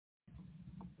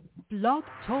Blog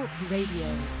Talk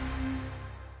Radio.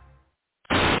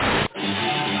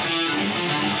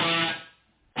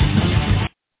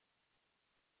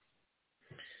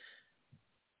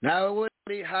 Now, it wouldn't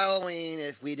be Halloween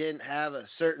if we didn't have a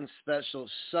certain special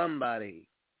somebody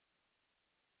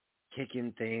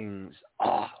kicking things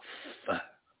off.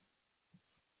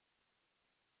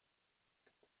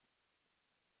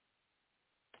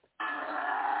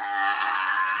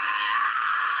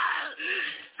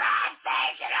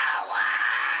 Sensational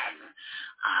one!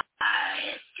 Our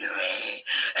history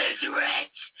is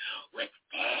rich with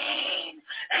pain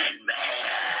and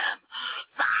mayhem,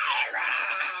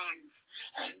 violence,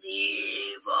 and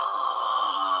evil.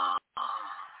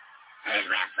 In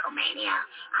WrestleMania,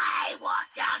 I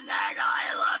walked down that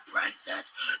aisle of princess.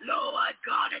 No one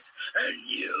got it, and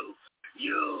you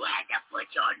had to put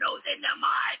your nose into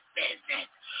my business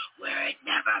where it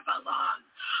never belonged.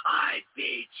 I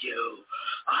beat you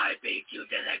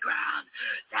to the ground.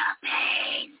 The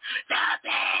pain,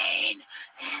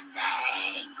 and the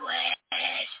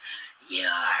anguish.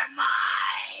 You're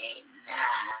mine.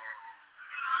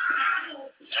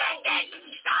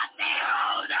 Stop there,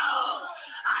 oh no!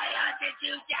 I hunted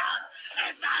you down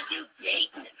and found you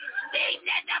beaten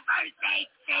at the first aid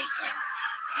station.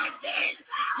 And then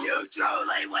you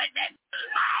truly witnessed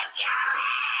my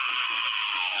fury!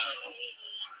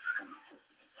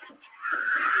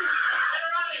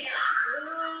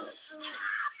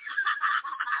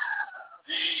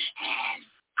 And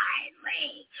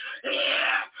finally,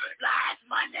 here, last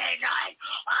Monday night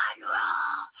on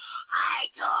Raw, I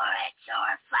tore at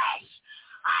your flesh.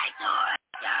 I tore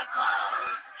at your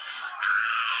clothes.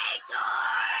 I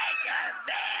tore at your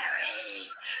very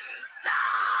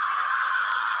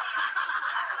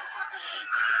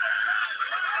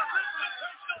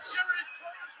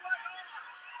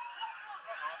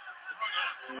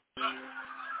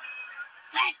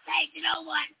Sensational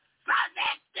one, from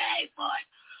this day forth,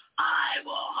 I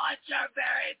will haunt your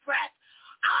very breath.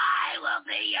 I will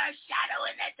be your shadow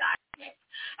in the darkness,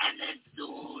 and then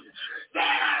soon,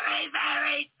 very,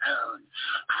 very soon,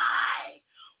 I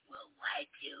will wipe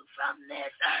you from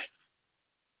this earth.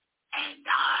 And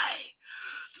I,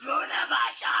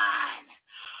 Runavashan,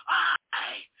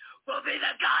 I will be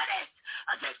the goddess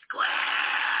of the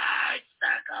squared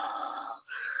circle.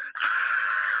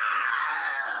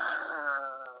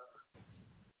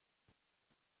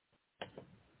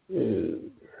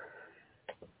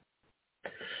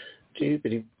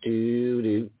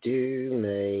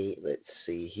 Mate. Let's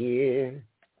see here.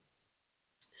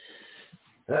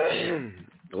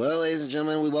 Well, ladies and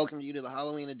gentlemen, we welcome you to the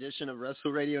Halloween edition of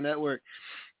Wrestle Radio Network.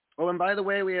 Oh, and by the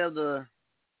way, we have the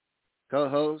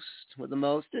co-host with the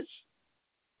mostest.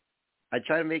 I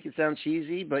try to make it sound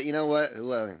cheesy, but you know what?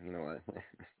 Well, you know what?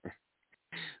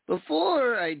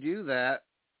 Before I do that,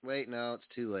 wait, no, it's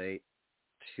too late.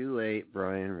 Too late,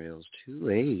 Brian Reels. Too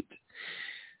late.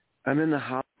 I'm in the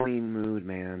Halloween mood,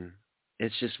 man.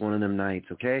 It's just one of them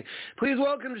nights, okay? Please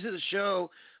welcome to the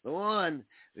show, the one,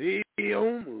 the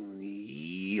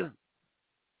only.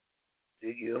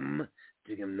 Dig him,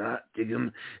 not dig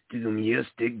him, yes,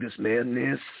 dig this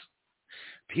madness.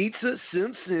 Pizza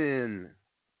Simpson.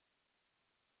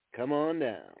 Come on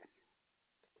down.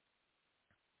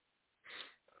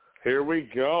 Here we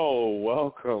go.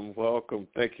 Welcome.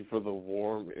 Thank you for the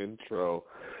warm intro.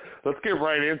 Let's get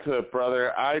right into it,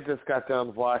 brother. I just got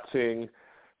done watching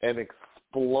an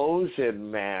explosion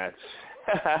match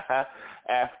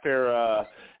after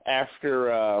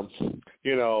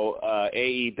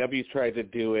AEW tried to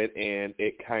do it and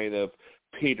it kind of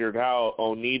petered out.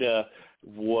 Onita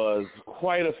was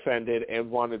quite offended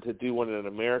and wanted to do one in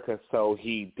America, so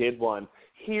he did one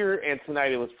here, and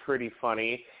tonight it was pretty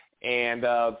funny. And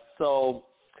so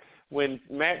when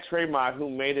Matt Tremont,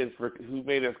 who made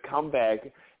his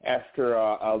comeback after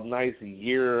a nice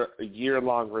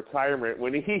year-long retirement,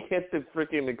 when he hit the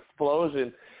freaking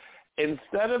explosion,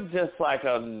 instead of just like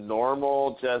a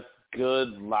normal, just good,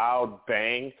 loud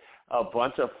bang, a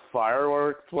bunch of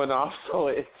fireworks went off, so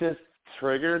it just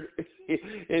triggered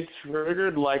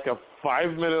like a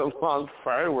 5-minute-long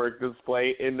firework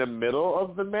display in the middle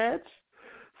of the match.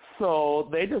 So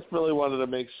they just really wanted to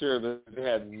make sure that they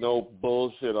had no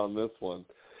bullshit on this one.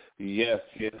 Yes.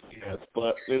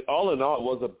 But all in all, it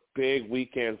was a big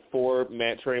weekend for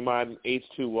Matt Tremont and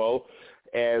H2O,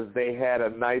 as they had a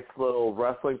nice little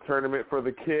wrestling tournament for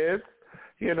the kids.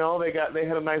 You know, they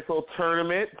had a nice little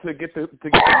tournament to get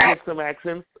some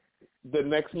action. The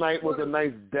next night was a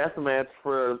nice deathmatch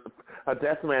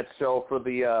show for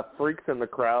the freaks in the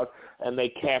crowd, and they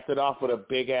capped it off with a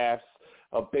big ass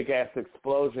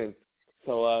explosion.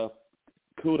 So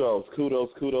kudos,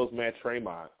 Matt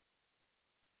Tremont.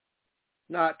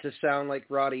 not to sound like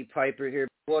Roddy Piper here,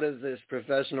 but what is this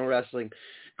professional wrestling?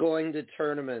 Going to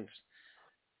tournaments.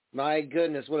 My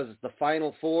goodness, what is it, the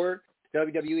Final Four?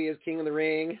 WWE is King of the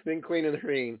Ring, then Queen of the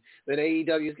Ring. Then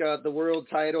AEW's got the World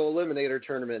Title Eliminator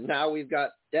Tournament. Now we've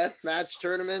got death match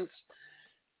tournaments.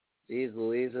 Jeez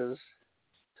Louises.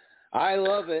 I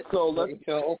love it. So let's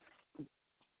go.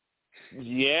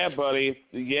 Yeah, buddy.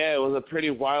 Yeah, it was a pretty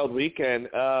wild weekend.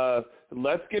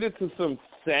 Let's get into some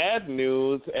sad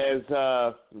news as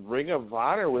Ring of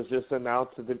Honor was just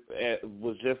announced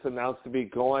to be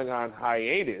going on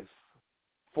hiatus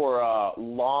for a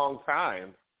long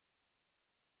time.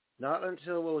 Not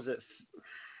until, what was it?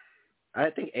 I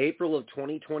think April of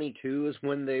 2022 is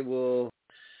when they will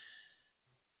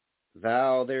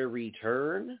vow their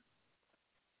return.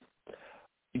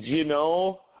 You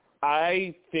know,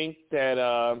 I think that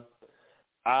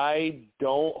I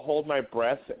don't hold my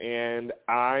breath, and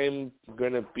I'm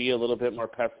going to be a little bit more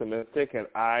pessimistic, and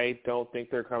I don't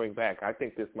think they're coming back. I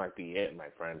think this might be it, my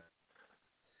friend.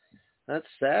 That's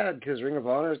sad because Ring of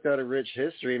Honor's got a rich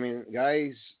history. I mean,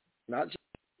 guys, not just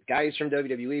guys from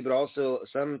WWE, but also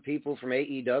some people from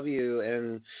AEW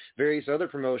and various other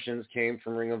promotions came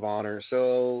from Ring of Honor.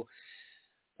 So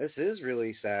this is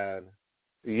really sad.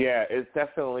 Yeah, it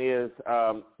definitely is.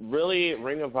 Really,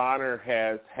 Ring of Honor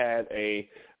has had a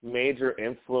major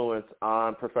influence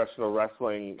on professional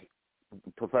wrestling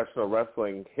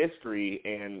history,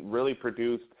 and really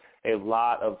produced a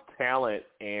lot of talent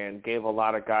and gave a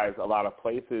lot of guys a lot of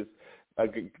places.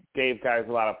 Gave guys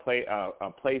a lot of a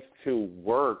place to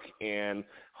work and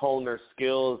hone their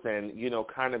skills, and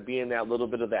kind of be in that little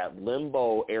bit of that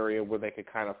limbo area where they could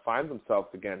kind of find themselves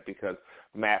again, because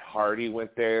Matt Hardy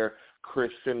went there,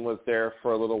 Christian was there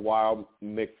for a little while,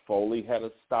 Mick Foley had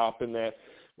a stop in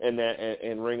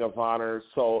Ring of Honor.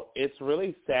 So it's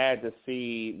really sad to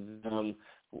see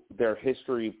their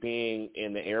history being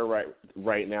in the air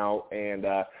right now, and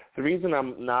the reason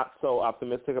I'm not so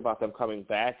optimistic about them coming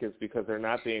back is because they're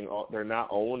not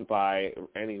owned by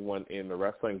anyone in the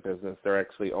wrestling business. They're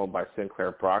actually owned by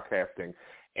Sinclair Broadcasting,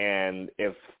 and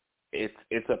if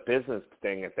it's a business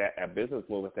thing a business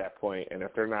move at that point, and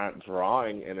if they're not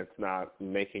drawing and it's not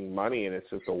making money and it's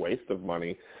just a waste of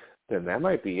money, then that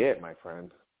might be it, my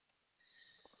friend.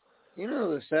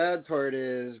 The sad part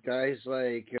is guys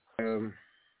like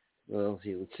well,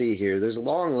 let's see here. There's a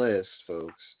long list,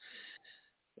 folks.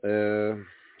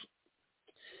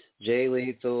 Jay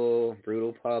Lethal,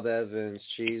 Brutal Bob Evans,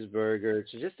 Cheeseburger,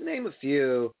 so just to name a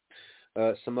few.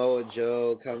 Samoa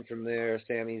Joe come from there,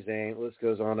 Sami Zayn, list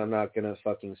goes on. I'm not going to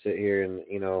fucking sit here and,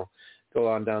 go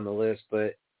on down the list,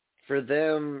 but for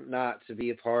them not to be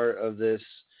a part of this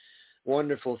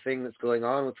wonderful thing that's going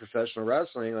on with professional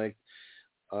wrestling, like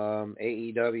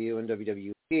AEW and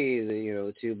WWE,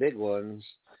 the two big ones,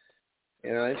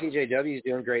 NPJW is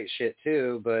doing great shit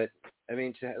too, but I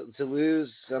mean, to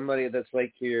lose somebody that's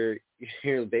like you're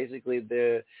basically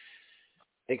the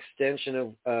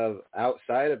extension of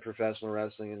outside of professional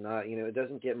wrestling, and not, it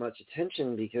doesn't get much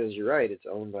attention because you're right, it's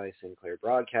owned by Sinclair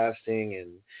Broadcasting, and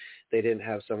they didn't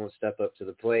have someone step up to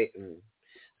the plate and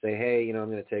say, hey, I'm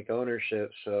going to take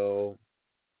ownership. So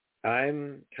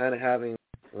I'm having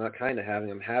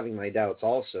my doubts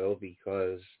also,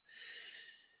 because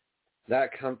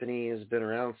that company has been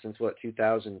around since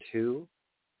 2002.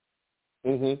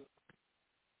 Mhm.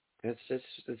 It's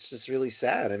just really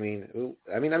sad. I mean,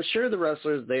 I'm sure the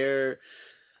wrestlers there,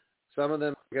 some of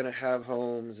them are going to have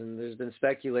homes, and there's been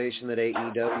speculation that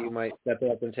AEW might step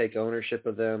up and take ownership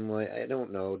of them. Like, I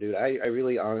don't know, dude. I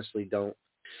really honestly don't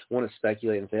want to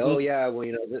speculate and say, oh yeah, well,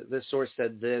 this source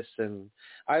said this, and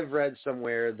I've read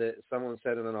somewhere that someone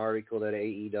said in an article that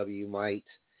AEW might.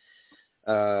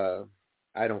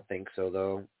 I don't think so,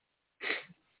 though.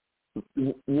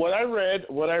 What I read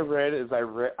is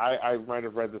I might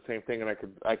have read the same thing, and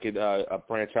I could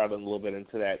branch out a little bit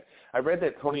into that. I read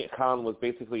that Tony Khan was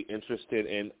basically interested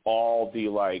in all the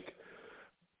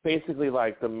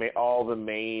all the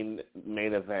main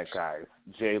event guys,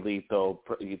 Jay Lethal,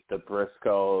 the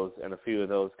Briscoes, and a few of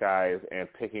those guys, and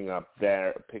picking up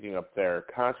their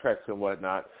contracts and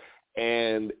whatnot.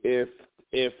 And if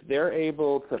they're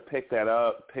able to pick them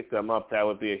up, that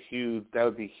would be huge.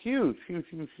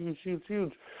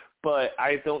 But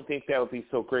I don't think that would be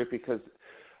so great, because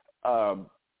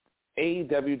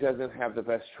AEW doesn't have the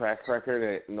best track record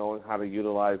at knowing how to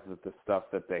utilize the stuff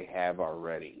that they have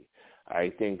already. I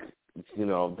think,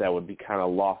 that would be kind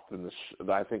of lost in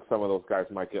I think some of those guys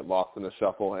might get lost in the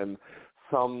shuffle, and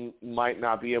some might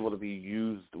not be able to be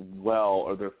used well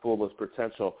or their fullest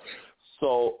potential.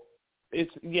 So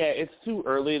it's too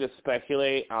early to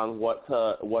speculate on what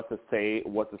to say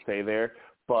there.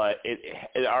 but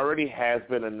it already has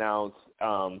been announced.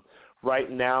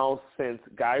 Right now, since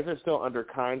guys are still under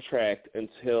contract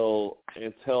until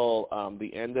the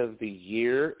end of the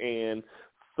year, and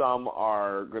some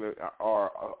are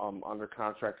under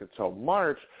contract until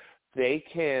March, they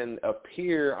can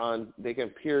appear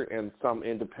in some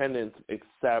independents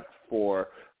except for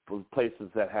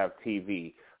places that have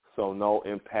TV. So no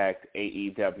Impact,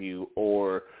 AEW,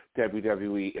 or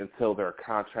WWE until their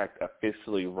contract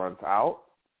officially runs out.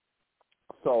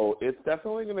 So it's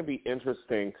definitely going to be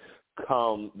interesting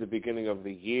come the beginning of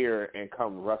the year and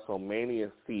come WrestleMania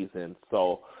season.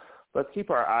 So let's keep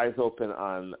our eyes open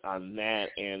on that.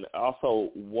 And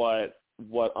also what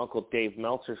Uncle Dave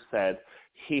Meltzer said,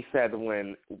 he said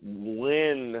when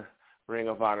Ring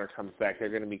of Honor comes back, they're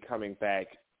going to be coming back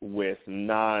with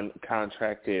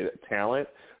non-contracted talent.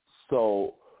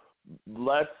 So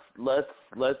let's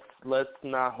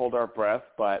not hold our breath,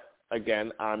 but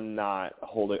again, I'm not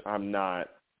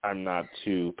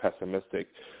too pessimistic,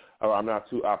 or I'm not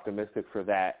too optimistic for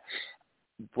that.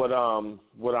 What I'm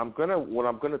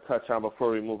gonna touch on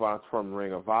before we move on from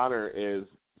Ring of Honor is,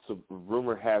 so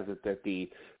rumor has it that the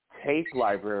tape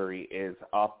library is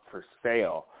up for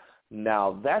sale.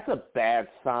 Now that's a bad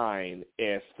sign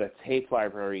if the tape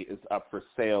library is up for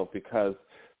sale, because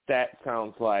that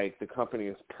sounds like the company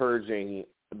is purging.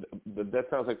 That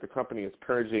sounds like the company is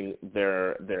purging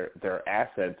their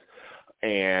assets,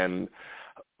 and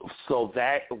so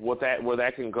where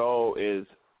that can go is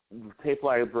the tape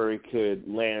library could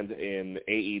land in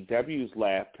AEW's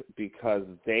lap, because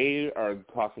they are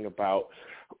talking about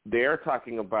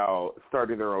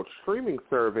starting their own streaming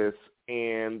service,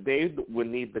 and they would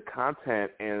need the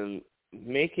content, and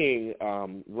making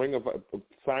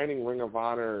signing Ring of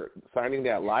Honor, signing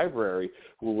that library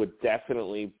would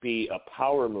definitely be a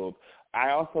power move.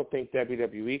 I also think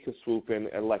WWE could swoop in,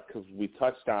 and because we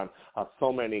touched on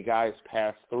so many guys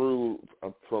passed through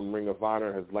from Ring of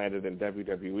Honor has landed in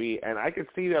WWE, and I could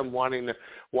see them wanting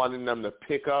them to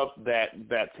pick up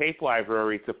that tape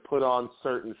library to put on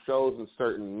certain shows and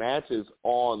certain matches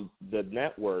on the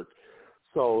network.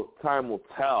 So time will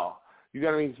tell. You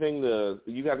got anything to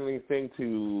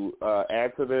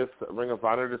add to this Ring of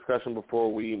Honor discussion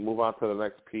before we move on to the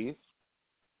next piece?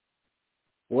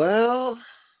 Well,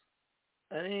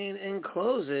 I mean, in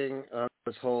closing on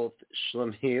this whole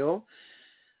schlemiel,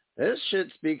 this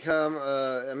shit's become,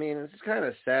 it's kind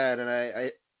of sad, and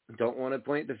I don't want to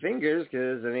point the fingers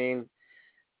because, to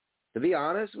be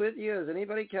honest with you, has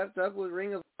anybody kept up with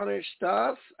Ring of Honor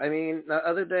stuff?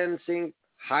 Other than seeing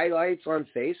highlights on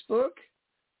Facebook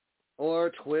or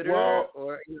Twitter,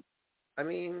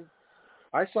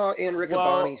 I saw in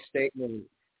Riccaboni's statement.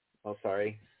 Oh,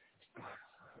 sorry.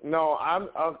 No,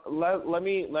 let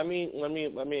me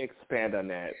expand on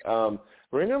that.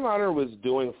 Ring of Honor was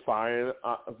doing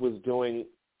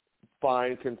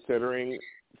fine considering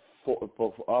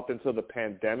up until the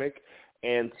pandemic,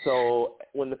 and so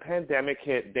when the pandemic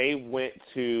hit, they went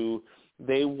to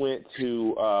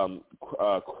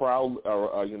crowd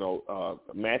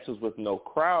matches with no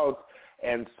crowds.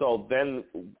 And so then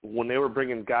when they were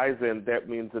bringing guys in, that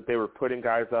means that they were putting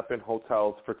guys up in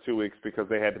hotels for 2 weeks because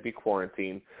they had to be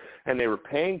quarantined. And they were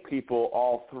paying people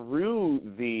all through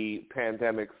the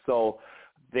pandemic. So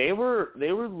they were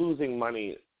losing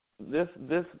money. The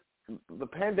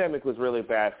pandemic was really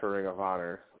bad for Ring of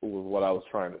Honor, was what I was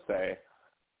trying to say.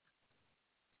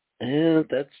 And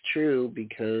that's true,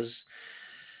 because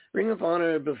Ring of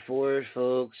Honor before,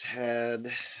 folks, had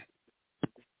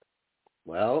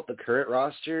the current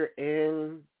roster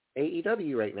in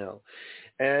AEW right now.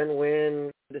 And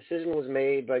when the decision was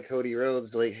made by Cody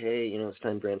Rhodes, like, hey, it's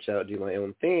time to branch out, do my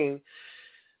own thing,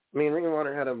 Ring of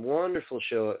Honor had a wonderful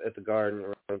show at the Garden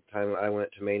around the time I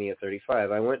went to Mania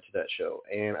 35. I went to that show,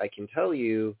 and I can tell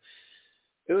you,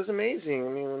 it was amazing.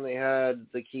 When they had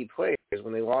the key players,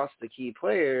 when they lost the key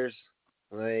players,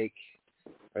 or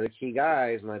the key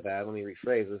guys, my bad, let me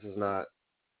rephrase, this is not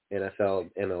NFL,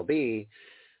 MLB,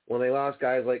 when they lost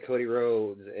guys like Cody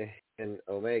Rhodes and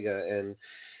Omega and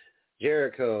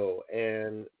Jericho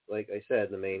and, like I said,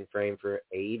 the mainframe for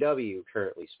AEW,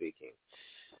 currently speaking,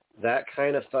 that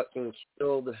kind of fucking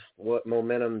killed what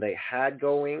momentum they had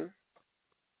going.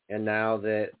 And now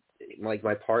that, like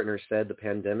my partner said, the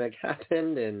pandemic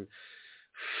happened, and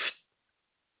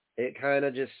it kind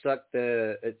of just sucked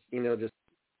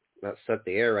not sucked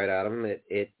the air right out of them.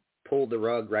 It pulled the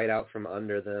rug right out from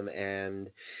under them, and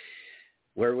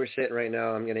where we're sitting right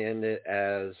now, I'm going to end it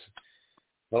as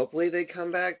hopefully they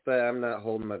come back, but I'm not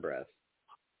holding my breath.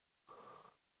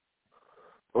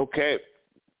 Okay.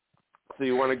 So do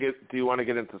you want to get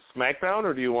into SmackDown,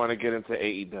 or do you want to get into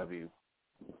AEW?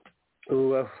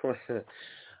 Ooh,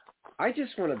 I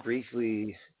just want to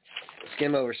briefly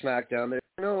skim over SmackDown.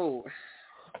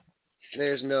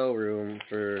 There's no room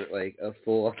for like a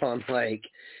full on like,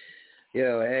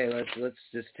 hey, let's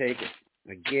just take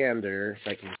a gander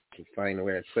if I can find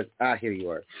where it's put. Here you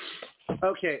are.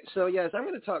 Okay, so yes, I'm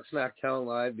going to talk SmackDown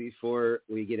Live before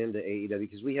we get into AEW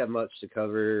because we have much to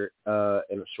cover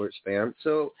in a short span.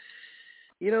 So,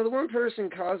 the one person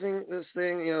causing this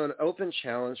thing, an open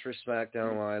challenge for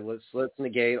SmackDown Live. Let's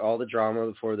negate all the drama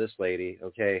before this lady.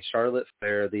 Okay, Charlotte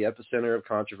Flair, the epicenter of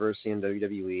controversy in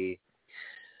WWE.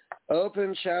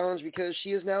 Open challenge because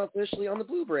she is now officially on the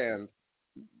Blue brand.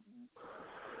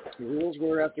 The rules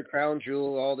were after Crown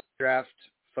Jewel, all the draft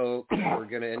folk were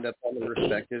going to end up on the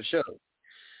respective shows.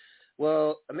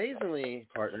 Well, amazingly,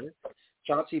 partner,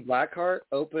 Shotzi Blackheart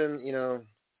opened,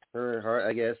 her heart,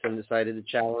 I guess, and decided to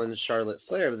challenge Charlotte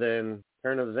Flair. But then,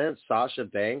 turn of events, Sasha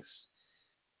Banks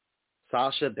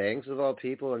of all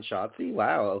people, and Shotzi.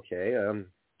 Wow, okay.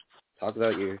 Talk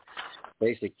about your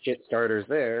basic shit starters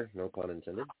there. No pun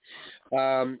intended.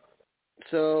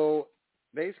 So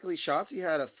basically, Shotzi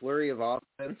had a flurry of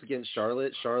offense against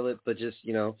Charlotte, but just,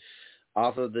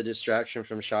 off of the distraction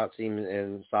from Shotzi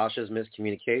and Sasha's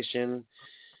miscommunication,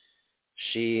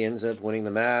 she ends up winning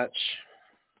the match.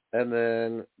 And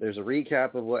then there's a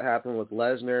recap of what happened with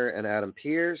Lesnar and Adam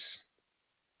Pearce.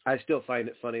 I still find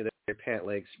it funny that your pant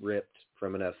legs ripped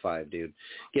from an F5, dude.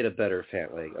 Get a better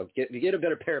pant leg. Get a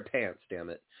better pair of pants, damn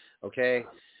it. Okay?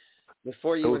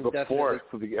 Before you it was the force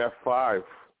of the F5.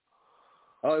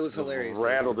 Oh, it was hilarious.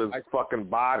 Rattled his fucking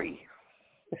body.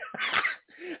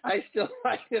 I still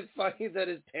find it funny that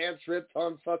his pants ripped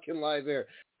on fucking live air.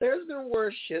 There's been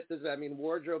worse shit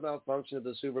wardrobe malfunction at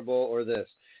the Super Bowl or this.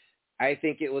 I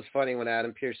think it was funny when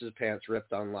Adam Pearce's pants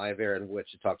ripped on live air in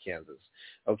Wichita, Kansas.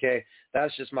 Okay?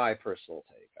 That's just my personal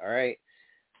take, all right?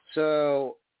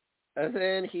 So, and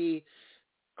then he,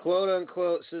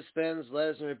 quote-unquote, suspends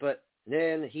Lesnar, but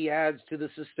then he adds to the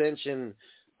suspension,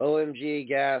 OMG,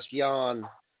 gasp, yawn,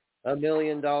 $1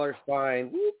 million fine,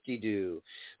 whoop-de-doo.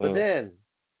 But then,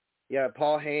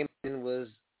 Paul Heyman was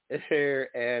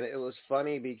there, and it was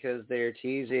funny because they are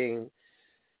teasing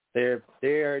the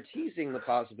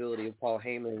possibility of Paul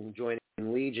Heyman joining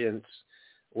allegiance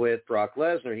with Brock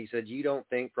Lesnar. He said, you don't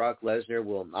think Brock Lesnar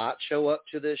will not show up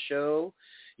to this show?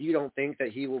 You don't think that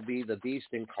he will be the beast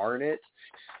incarnate?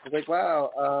 I was like,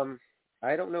 wow,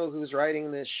 I don't know who's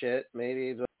writing this shit.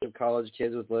 Maybe a bunch of college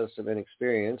kids with lists of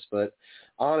inexperience, but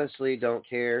honestly don't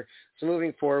care. So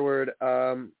moving forward,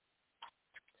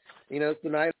 it's the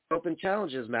night of open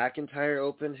challenges. McIntyre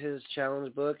opened his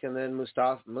challenge book, and then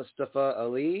Mustafa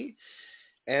Ali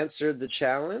answered the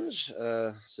challenge,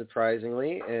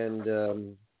 surprisingly,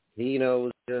 and he,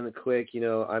 was doing the quick,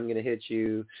 I'm going to hit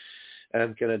you, and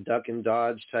I'm going to duck and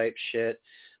dodge type shit.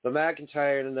 But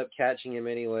McIntyre ended up catching him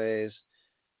anyways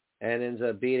and ends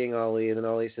up beating Ali, and then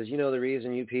Ali says, the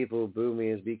reason you people boo me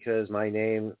is because my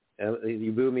name,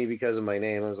 you boo me because of my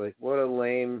name. I was like, what a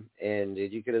lame end,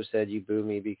 dude. You could have said you boo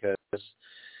me because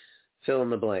fill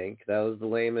in the blank. That was the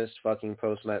lamest fucking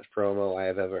post-match promo I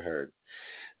have ever heard.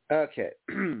 Okay.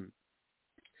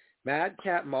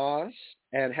 Madcap Moss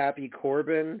and Happy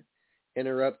Corbin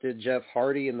interrupted Jeff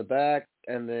Hardy in the back,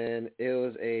 and then it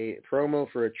was a promo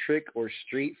for a trick or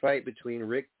street fight between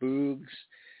Rick Boogs,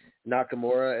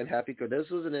 Nakamura, and Happy Corbin. This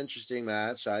was an interesting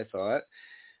match, I thought.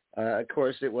 Of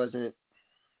course, it wasn't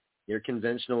your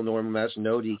conventional normal match,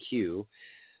 no DQ.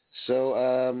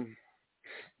 So,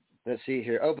 let's see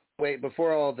here. Oh, wait,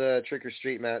 before all the trick or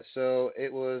street match, so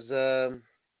it was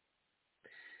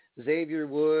Xavier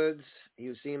Woods. He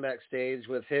was seen backstage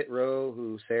with Hit Row,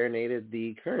 who serenaded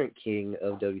the current king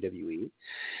of WWE.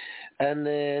 And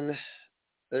then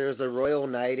there's a royal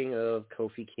knighting of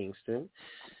Kofi Kingston.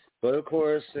 But, of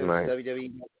course, since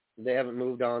WWE, they haven't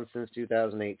moved on since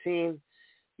 2018,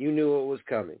 you knew what was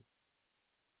coming.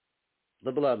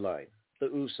 The Bloodline, the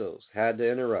Usos, had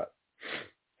to interrupt.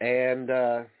 And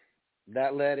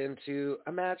that led into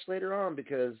a match later on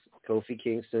because Kofi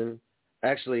Kingston,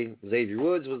 actually Xavier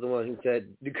Woods was the one who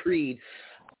decreed,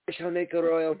 I shall make a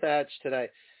royal match tonight.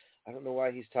 I don't know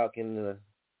why he's talking in a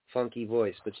funky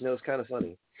voice, but it's kind of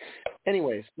funny.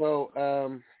 Anyways, well,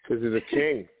 because he's a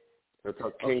king. That's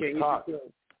how kings talk.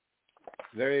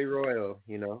 Very royal,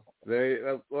 Very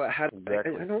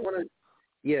exactly. I don't want to.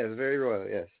 Yeah, very royal.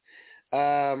 Yes.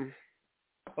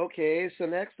 Okay, so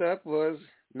next up was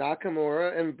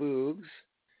Nakamura and Boogs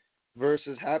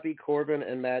versus Happy Corbin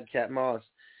and Madcap Moss.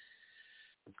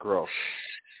 Gross.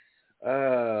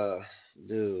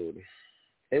 Dude.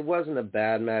 It wasn't a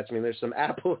bad match. I mean, there's some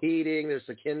apple eating, there's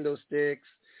some kendo sticks.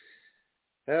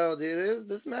 Hell, dude,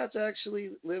 this match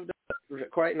actually lived up.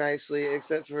 quite nicely,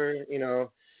 except for,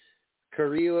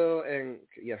 Carrillo and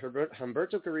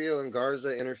Humberto Carrillo and Garza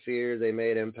interfered. They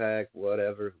made impact.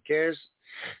 Whatever. Who cares?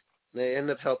 They end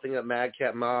up helping up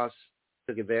Madcap Moss.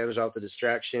 Took advantage off the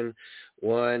distraction.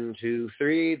 1, 2,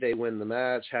 3. They win the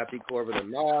match. Happy Corbin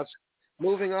and Moss.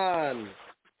 Moving on.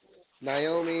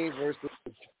 Naomi versus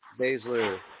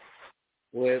Baszler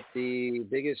with the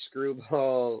biggest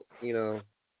screwball,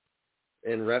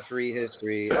 in referee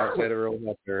history outside of Earl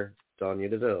Hebner, Sonya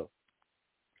Deville.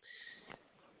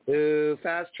 To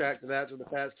fast track the match with a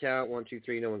fast count, 1, 2,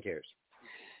 3, no one cares.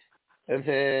 And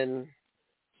then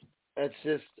it's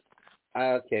just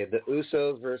the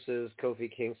Usos versus Kofi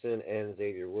Kingston and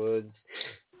Xavier Woods.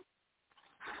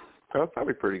 That's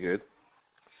probably pretty good.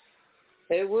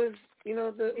 It was, the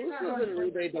Usos and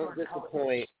Rube don't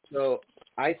disappoint. So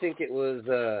I think it was.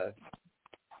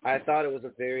 I thought it was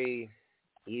a very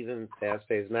even,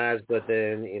 fast-paced match, but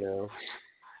then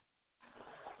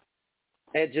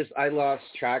I lost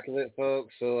track of it,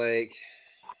 folks. So, I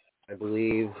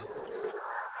believe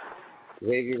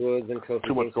Xavier Woods and Kofi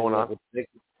Too much going on.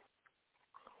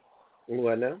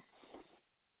 What now?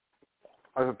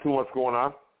 I have too much going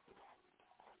on.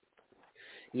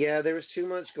 Yeah, there was too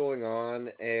much going on,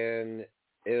 and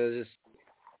it was just,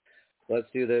 let's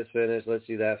do this finish, let's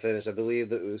do that finish. I believe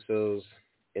the Usos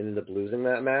ended up losing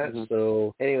that match. Mm-hmm.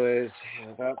 So, anyways,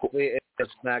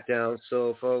 it's SmackDown.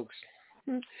 So, folks,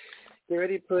 get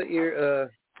ready to put your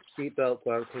seatbelts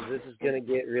on, because this is going to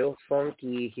get real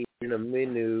funky here in a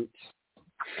minute.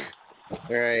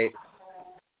 All right.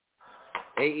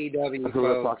 AEW,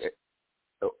 folks.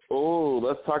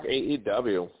 Let's talk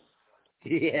AEW.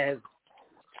 Yes.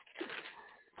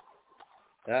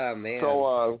 Oh, man.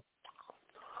 So,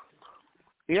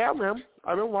 yeah, man.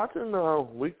 I've been watching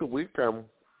week to week. I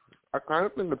kind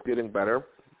of end up getting better.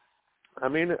 I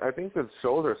mean, I think the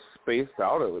shows are spaced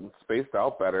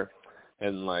out better.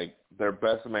 And, their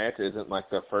best match isn't,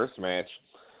 their first match.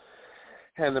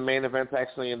 And the main event's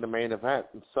actually in the main event.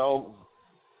 So,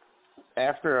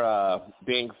 after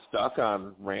being stuck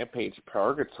on Rampage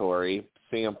Purgatory,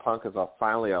 CM Punk is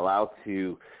finally allowed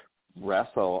to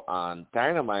wrestle on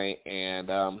Dynamite.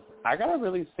 And I got to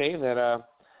really say that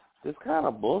this kind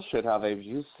of bullshit how they've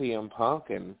used CM Punk,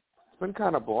 and it's been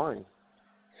kind of boring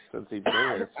since he's been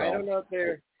here. So. I don't know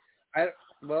if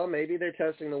well, maybe they're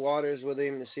testing the waters with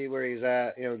him to see where he's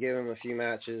at, give him a few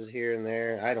matches here and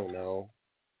there. I don't know.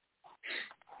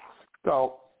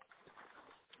 So,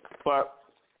 but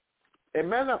it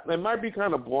might be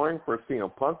kind of boring for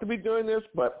CM Punk to be doing this,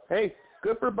 but hey,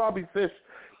 good for Bobby Fish.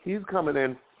 He's coming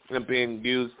in and being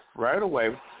used right away.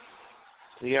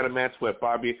 We got a match with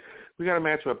Bobby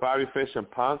Fish and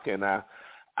Punk, and I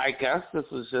guess this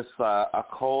was just a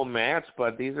cold match,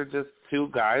 but these are just two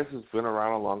guys who's been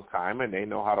around a long time, and they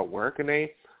know how to work, and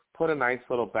they put a nice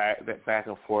little back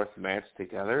and forth match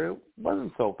together. It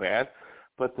wasn't so bad,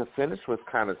 but the finish was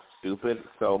kind of stupid.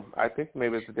 So I think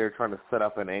maybe they're trying to set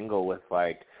up an angle with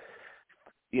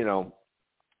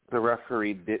the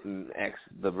referee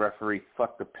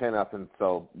fucked the pin up, and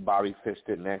so Bobby Fish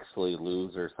didn't actually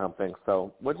lose or something.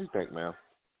 So what do you think, man?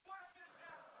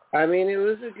 I mean, it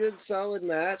was a good, solid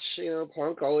match.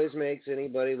 Punk always makes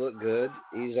anybody look good.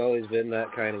 He's always been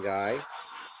that kind of guy.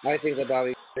 I think that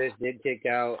Bobby Fish did kick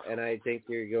out, and I think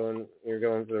you're going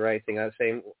for the right thing.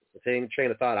 Same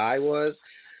train of thought I was,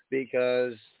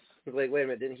 because wait a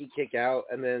minute, didn't he kick out?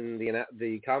 And then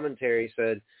the commentary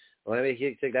said, well, maybe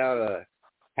he kicked out a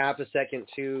half a second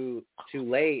too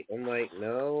late. I'm like,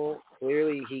 no,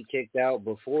 clearly he kicked out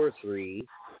before 3,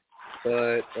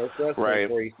 but that's wrestling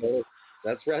for you. So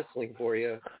that's wrestling for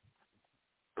you.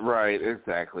 Right,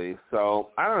 exactly. So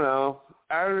I don't know.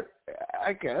 I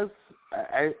guess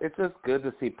it's just good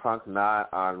to see Punk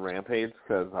not on Rampage,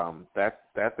 because that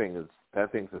thing's a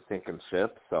sinking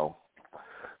ship. So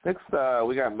next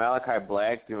we got Malachi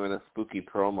Black doing a spooky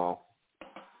promo.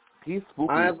 He's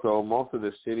spooky, so most of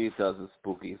the shit he does is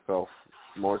spooky. So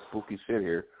more spooky shit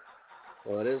here.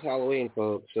 Well, it is Halloween,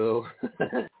 folks. So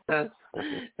I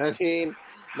mean,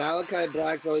 Malachi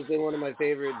Black's always been one of my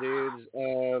favorite dudes.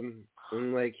 And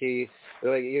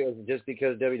just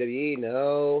because WWE,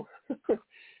 no.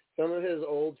 Some of his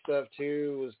old stuff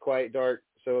too was quite dark.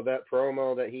 So that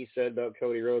promo that he said about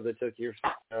Cody Rhodes, it took years,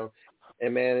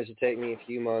 it managed to take me a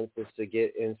few months just to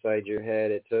get inside your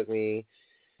head. It took me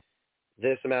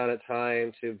this amount of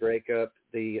time to break up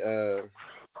the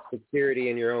security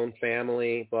in your own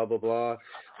family, blah, blah, blah.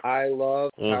 I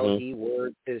love how he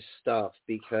words his stuff,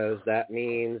 because that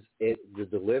means the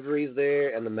delivery's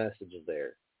there and the message is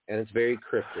there. And it's very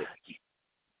cryptic.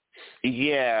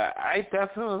 Yeah, I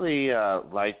definitely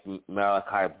like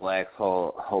Malachi Black's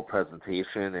whole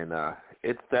presentation, and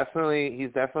he's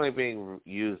definitely being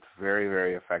used very,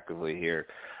 very effectively here.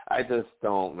 I just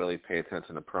don't really pay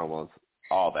attention to promos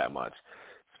all that much.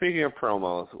 Speaking of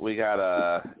promos, we got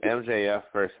MJF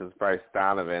versus Bryce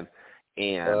Donovan,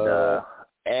 and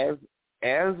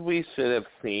as we should have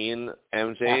seen,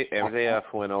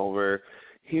 MJF went over.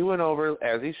 He went over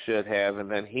as he should have, and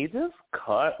then he just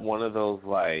cut one of those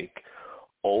like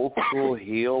old school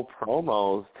heel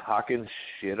promos talking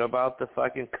shit about the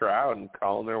fucking crowd and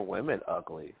calling their women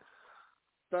ugly.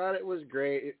 Thought it was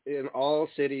great in all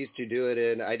cities to do it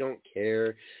in. I don't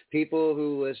care. People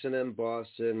who listen in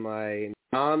Boston, my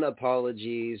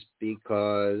non-apologies,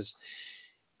 because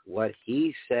what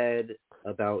he said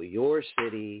about your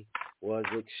city was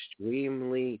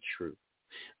extremely true.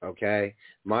 Okay?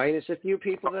 Minus a few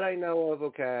people that I know of,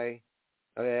 okay?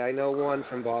 Okay, I know one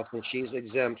from Boston. She's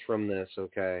exempt from this,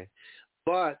 okay?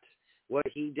 But what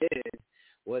he did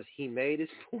was he made his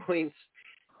points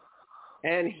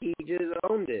and he just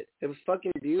owned it. It was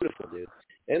fucking beautiful, dude.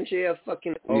 MJF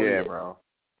fucking owned it. Bro.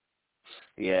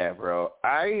 Yeah, bro.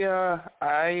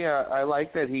 I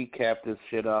like that he capped his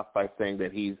shit off by saying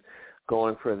that he's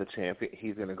going for the champion.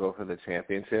 He's going to go for the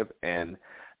championship, and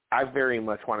I very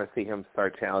much want to see him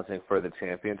start challenging for the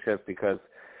championship because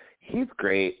he's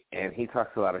great and he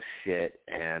talks a lot of shit,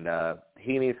 and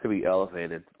he needs to be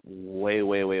elevated way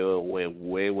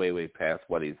past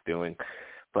what he's doing.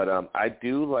 But I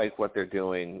do like what they're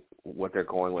doing, what they're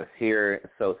going with here.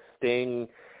 So Sting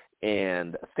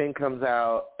comes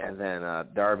out, and then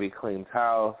Darby cleans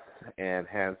house and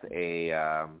has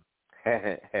a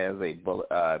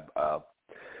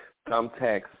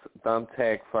thumbtack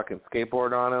fucking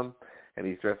skateboard on him, and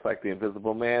he's dressed like the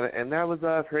Invisible Man, and that was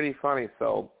pretty funny.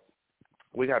 So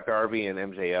we got Darby and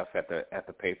MJF at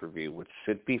the pay-per-view, which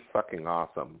should be fucking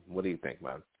awesome. What do you think,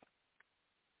 man?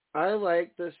 I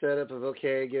like the setup of,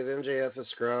 okay, give MJF a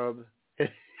scrub,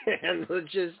 and let's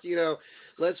just,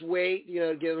 let's wait,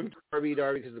 give him Darby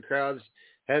because the crowd's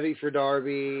heavy for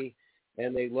Darby,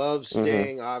 and they love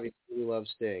Sting. Mm-hmm. Obviously, we love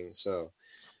Sting, so,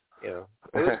 it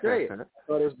was great. I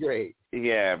thought it was great.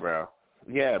 Yeah, bro.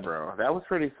 That was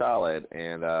pretty solid,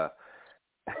 and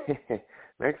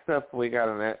next up, we got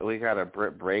a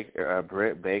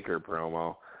Britt Baker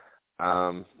promo.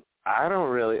 I don't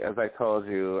really, as I told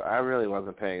you, I really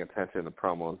wasn't paying attention to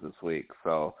promos this week.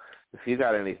 So if you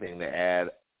got anything to add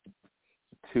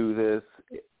to this,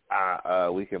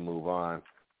 we can move on.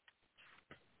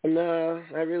 No,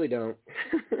 I really don't.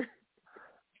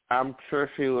 I'm sure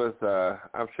she was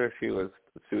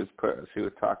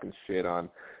talking shit on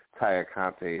Taya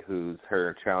Conte, who's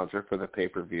her challenger for the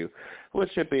pay-per-view,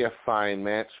 which should be a fine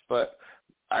match, but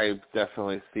I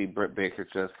definitely see Britt Baker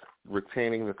just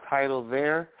retaining the title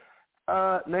there.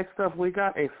 Next up, we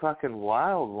got a fucking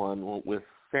wild one with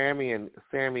Sammy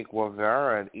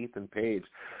Guevara and Ethan Page.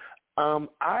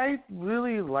 I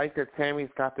really like that Sammy's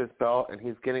got this belt and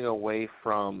he's getting away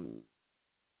from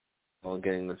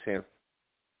getting the chance.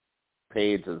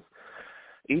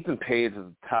 Ethan Page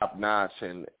is top notch,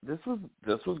 and this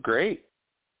was great.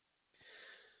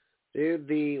 Dude,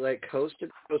 the coast to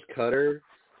coast cutter,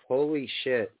 holy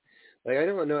shit! I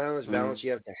don't know how much balance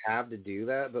you have to do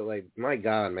that, but my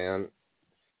God, man.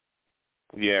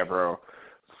 Yeah, bro.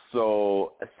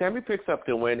 So Sammy picks up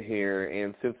the win here,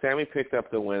 and since Sammy picked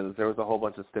up the wins, there was a whole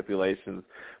bunch of stipulations.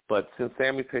 But since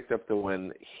Sammy picked up the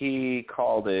win, he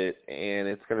called it, and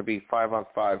it's going to be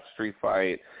 5-on-5 street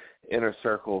fight, Inner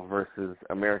Circle versus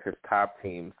America's Top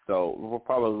Team. So we'll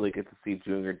probably get to see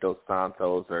Junior Dos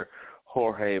Santos or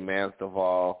Jorge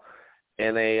Masvidal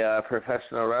in a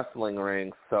professional wrestling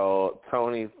ring. So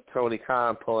Tony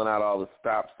Khan pulling out all the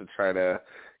stops to try to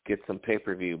get some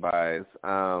pay-per-view buys.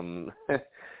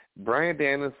 Bryan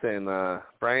Danielson,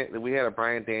 we had a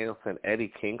Bryan Danielson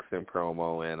Eddie Kingston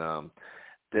promo, and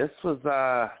this was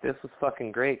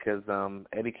fucking great because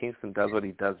Eddie Kingston does what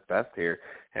he does best here,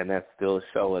 and that's still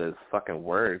show with his fucking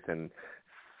words and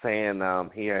saying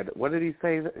what did he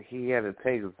say? He had to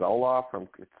take Zoloft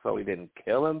so he didn't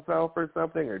kill himself or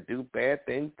something or do bad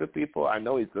things to people. I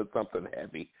know he said something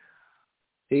heavy.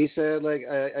 He said,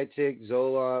 I take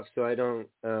Zoloft so I don't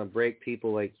break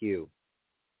people like you.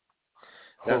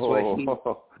 That's what he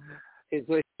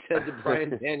said to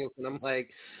Bryan Danielson. I'm like,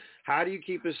 how do you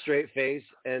keep a straight face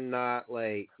and not,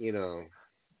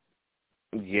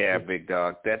 Yeah, big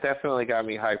dog. That definitely got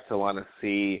me hyped to want to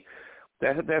see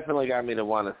That definitely got me to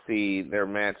want to see their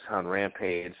match on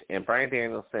Rampage. And Bryan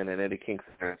Danielson and Eddie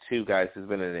Kingston are two guys who's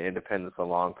been in the independents a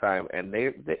long time. And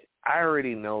I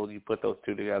already know you put those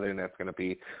two together, and that's going to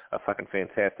be a fucking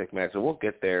fantastic match. And we'll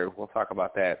get there. We'll talk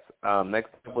about that.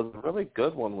 Next was a really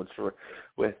good one, with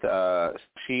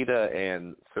Sheeta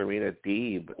and Serena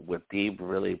Deeb, with Deeb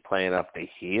really playing up the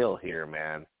heel here,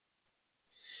 man.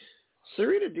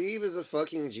 Serena Deeb is a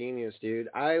fucking genius, dude.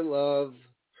 I love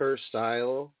her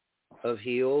style of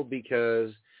heel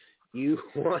because you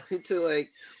want to, like,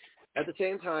 at the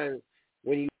same time,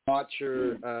 when you watch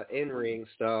her in-ring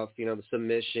stuff, you know, the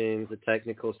submissions, the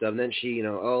technical stuff, and then she, you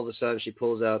know, all of a sudden she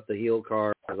pulls out the heel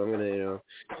card. I'm going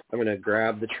to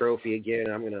grab the trophy again.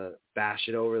 I'm going to bash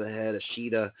it over the head of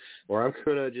Sheeta, or I'm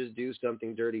going to just do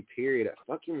something dirty, period. I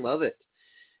fucking love it.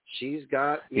 She's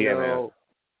got,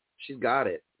 she's got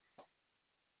it.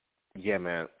 Yeah,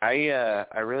 man.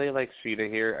 I really like Sheeta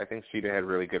here. I think Sheeta had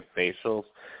really good facials,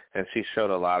 and she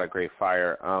showed a lot of great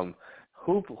fire.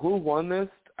 Who won this?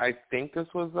 I think this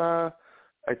was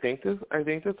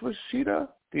Sheeta.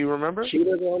 Do you remember?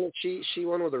 Sheeta won. She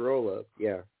won with a roll up.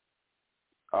 Yeah.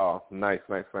 Oh, nice.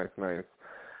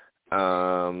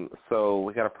 So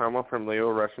we got a promo from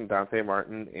Leo Rush and Dante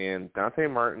Martin, and Dante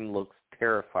Martin looks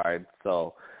terrified.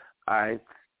 So I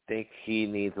think he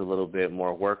needs a little bit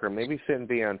more work, or maybe shouldn't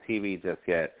be on TV just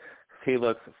yet. He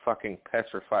looks fucking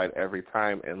petrified every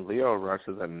time, and Leo Rush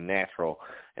is a natural,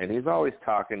 and he's always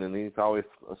talking, and he's always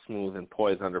smooth and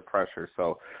poised under pressure.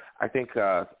 So I think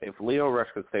if Leo Rush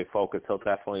could stay focused, he'll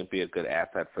definitely be a good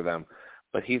asset for them,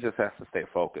 but he just has to stay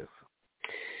focused.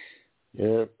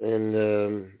 Yeah,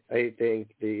 and I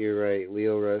think that you're right.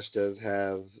 Leo Rush does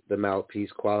have the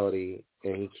mouthpiece quality,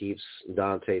 and he keeps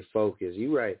Dante focused.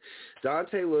 You're right.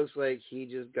 Dante looks like he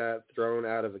just got thrown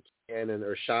out of a cannon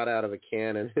or shot out of a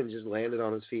cannon and just landed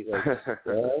on his feet like,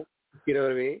 well, you know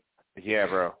what I mean? Yeah,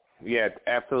 bro. Yeah,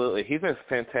 absolutely. He's a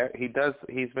fantastic. He's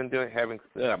been having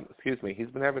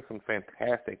some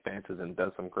fantastic matches and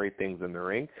does some great things in the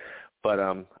ring, but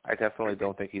I definitely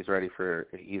don't think he's ready for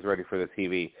the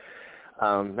TV.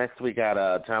 Next we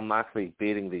got Jon Moxley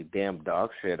beating the damn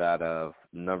dog shit out of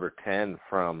number 10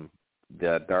 from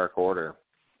the Dark Order.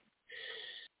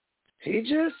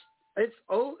 It's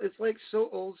like so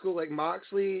old school. Like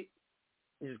Moxley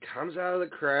just comes out of the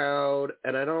crowd,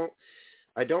 and I don't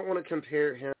want to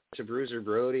compare him to Bruiser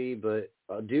Brody, but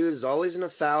dude is always in a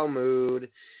foul mood,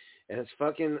 and it's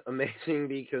fucking amazing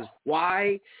because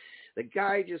why? The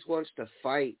guy just wants to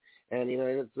fight, and you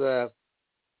know it's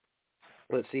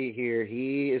let's see here.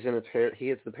 He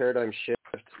hits the paradigm shift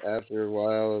after a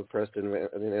while of Preston,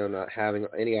 not having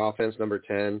any offense, number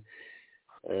 10.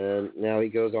 And now he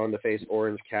goes on to face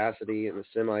Orange Cassidy in the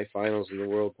semifinals in the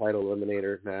World Title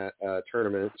Eliminator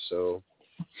tournament. So,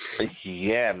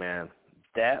 yeah, man,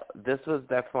 this was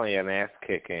definitely an ass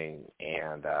kicking,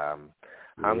 and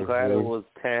I'm glad it was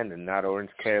 10 and not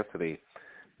Orange Cassidy.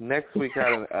 Next we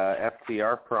got an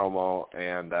FTR promo,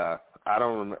 and I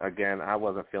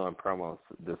wasn't feeling promos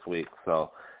this week.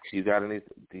 So, you got any?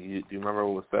 Do you remember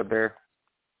what was said there?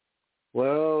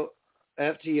 Well,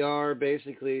 FTR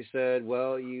basically said,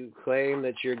 well, you claim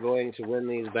that you're going to win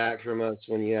these back from us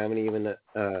when you haven't even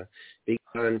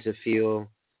begun to feel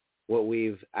what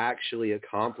we've actually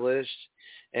accomplished.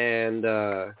 And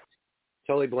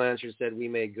Tully Blanchard said, we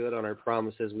made good on our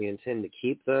promises. We intend to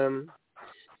keep them.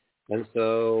 And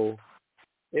so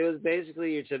it was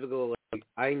basically your typical, like,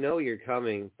 I know you're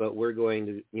coming, but we're going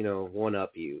to,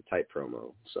 one-up you type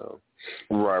promo. So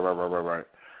Right.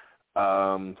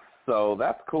 So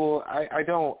that's cool. I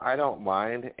don't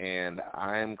mind, and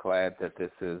I'm glad that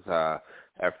this is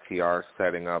FTR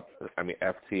setting up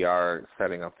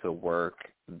to work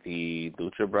the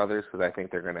Lucha Brothers, because I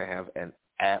think they're going to have an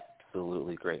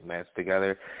absolutely great match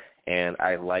together, and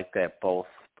I like that both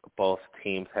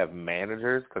teams have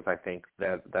managers, because I think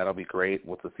that'll be great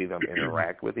to see them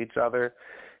interact with each other,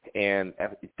 and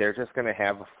they're just going to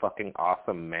have a fucking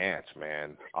awesome match,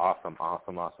 man. Awesome.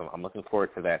 I'm looking forward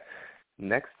to that.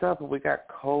 Next up, we got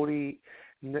Cody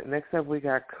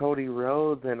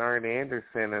Rhodes and Arn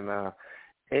Anderson, and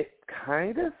it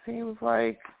kind of seems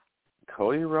like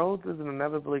Cody Rhodes is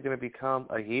inevitably going to become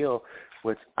a heel,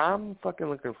 which I'm fucking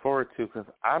looking forward to, because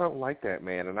I don't like that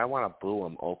man, and I want to boo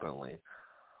him openly.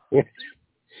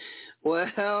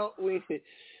 Well, we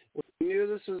knew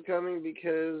this was coming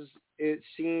because it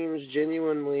seems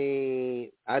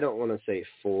genuinely, I don't want to say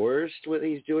forced, what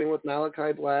he's doing with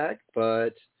Malachi Black,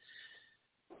 but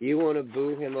you want to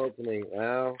boo him openly.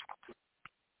 Well,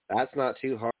 that's not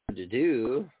too hard to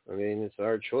do. I mean, it's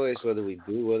our choice whether we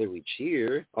boo, whether we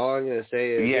cheer. All I'm going to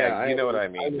say is, you know what I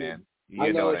mean, man.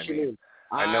 You know what I mean.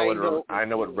 I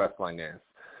know what wrestling is.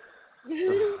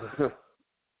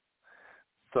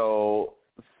 So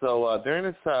during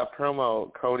this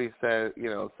promo, Cody said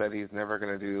he's never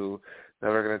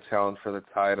gonna challenge for the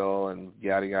title and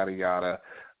yada yada yada,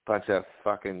 bunch of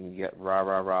fucking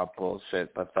rah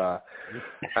bullshit. But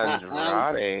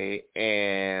Andrade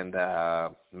and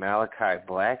Malachi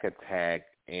Black attack,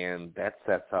 and that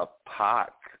sets up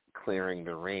Pac clearing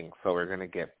the ring. So we're gonna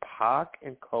get Pac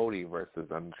and Cody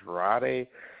versus Andrade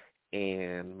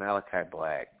and Malachi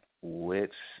Black,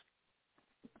 which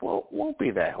won't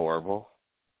be that horrible.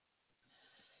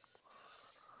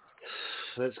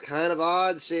 It's kind of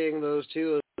odd seeing those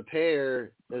two as a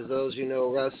pair, as those who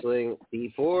know wrestling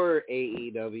before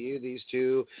AEW. These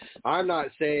two, I'm not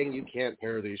saying you can't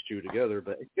pair these two together,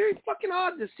 but it's very fucking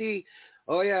odd to see.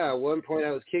 Oh yeah, at one point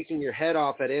I was kicking your head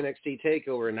off at NXT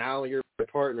TakeOver, and now you're my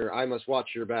partner. I must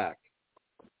watch your back.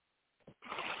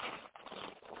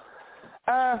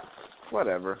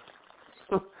 Whatever.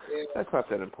 That's not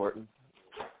that important.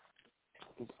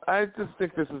 I just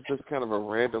think this is just kind of a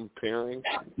random pairing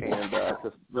and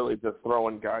just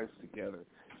throwing guys together,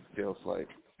 feels like.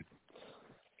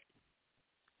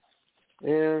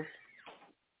 Yeah.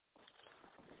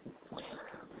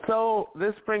 So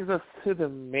this brings us to the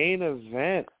main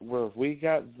event where we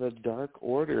got the Dark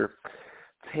Order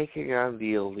taking on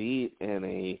the Elite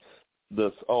in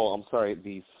the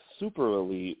Super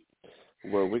Elite,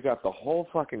 where we got the whole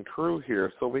fucking crew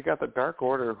here. So we got the Dark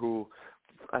Order, who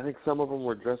I think some of them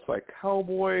were dressed like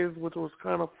cowboys, which was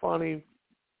kind of funny,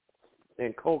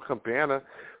 and Colt Cabana,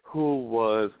 who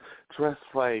was dressed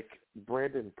like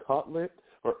Brandon Cutlet.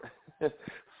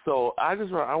 So I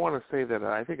want to say that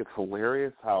I think it's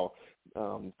hilarious how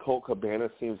Colt Cabana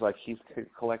seems like he's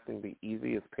collecting the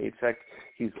easiest paycheck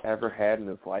he's ever had in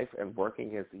his life and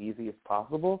working as easy as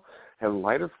possible and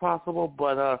light as possible,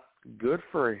 but good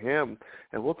for him.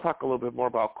 And we'll talk a little bit more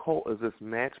about Colt as this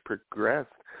match progressed.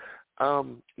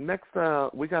 Next,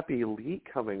 we got the Elite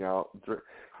coming out,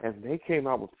 and they came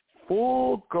out with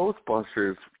full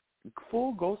Ghostbusters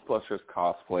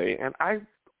cosplay, and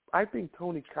I think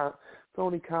Tony Khan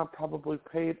probably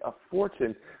paid a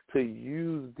fortune to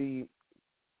use the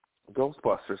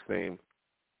Ghostbusters theme.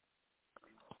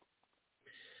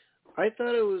 I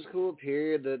thought it was cool,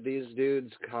 period, that these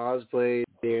dudes cosplayed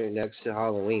next to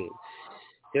Halloween.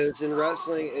 Because in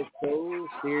wrestling, it's so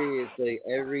serious. Like,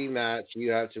 every match,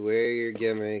 you have to wear your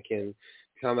gimmick and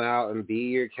come out and be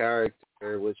your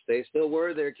character, which they still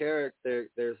were their character.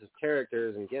 There's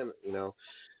characters and gimmick,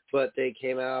 But they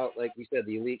came out, like we said,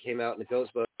 the Elite came out in the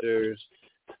Ghostbusters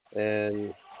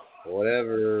and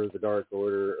whatever the Dark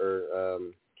Order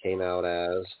came out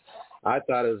as. I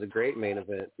thought it was a great main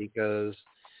event because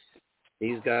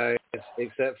these guys,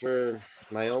 except for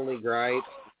my only gripe,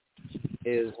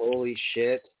 is holy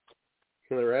shit,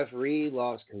 the referee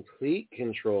lost complete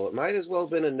control. It might as well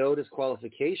have been a no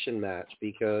disqualification match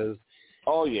because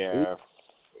oh yeah,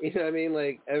 you know what I mean,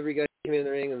 like every guy came in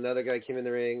the ring, another guy came in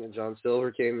the ring, and John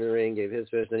Silver came in the ring, gave his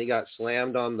fist, then he got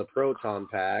slammed on the proton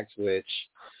packs, which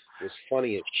was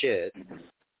funny as shit.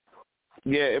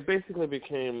 Yeah, it basically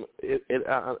became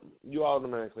you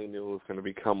automatically knew it was going to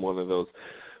become one of those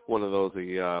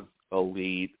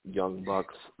Elite Young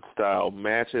Bucks style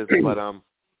matches, but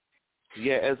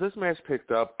yeah, as this match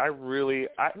picked up, I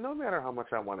no matter how much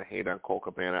I want to hate on Colt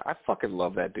Cabana, I fucking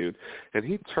love that dude, and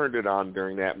he turned it on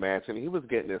during that match, and he was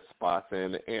getting his spots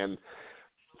in. And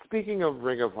speaking of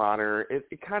Ring of Honor,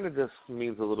 it kind of just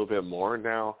means a little bit more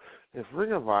now. If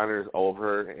Ring of Honor is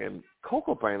over, and Colt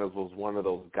Cabana was one of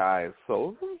those guys,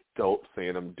 so it was dope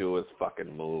seeing him do his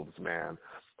fucking moves, man.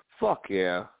 Fuck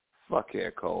yeah,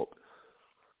 Colt.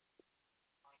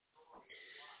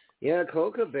 Yeah,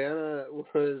 Colt Cabana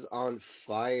was on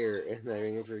fire in that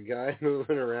ring for a guy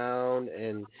moving around,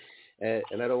 and I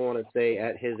don't want to say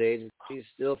at his age, he's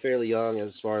still fairly young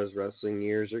as far as wrestling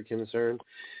years are concerned.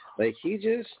 Like, he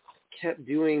just kept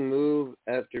doing move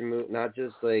after move, not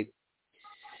just like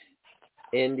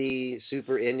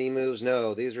super indie moves.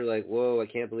 No, these were like, whoa, I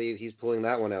can't believe he's pulling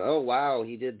that one out. Oh wow,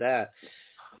 he did that.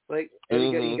 Like,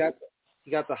 he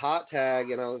got the hot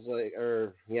tag, and I was like,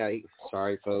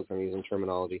 sorry folks, I'm using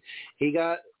terminology. He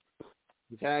got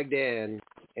tagged in,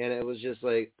 and it was just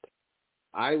like,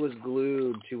 I was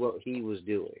glued to what he was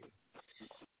doing.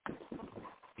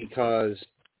 Because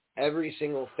every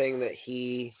single thing that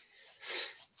he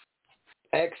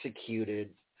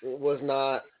executed was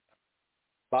not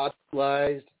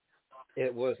botulinized.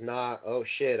 It was not, oh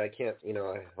shit, I can't,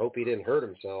 I hope he didn't hurt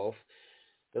himself.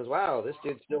 It was, wow, this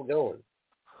dude's still going.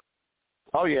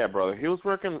 Oh yeah, brother. He was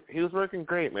working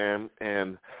great, man.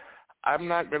 And I'm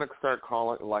not gonna start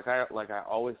calling like I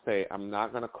always say. I'm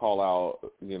not gonna call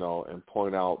out, and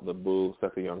point out the moves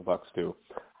that the Young Bucks do.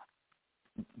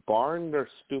 Barring their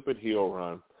stupid heel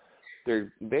run,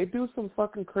 they do some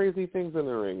fucking crazy things in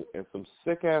the ring and some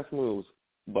sick ass moves.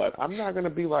 But I'm not gonna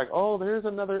be like, oh, there's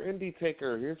another indie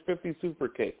taker. Here's 50 super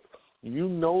kicks. You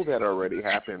know that already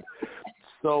happened.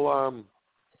 So,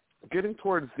 getting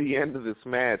towards the end of this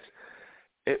match,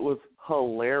 it was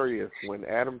hilarious when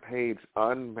Adam Page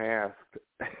unmasked,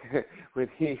 when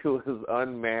he was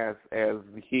unmasked as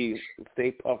the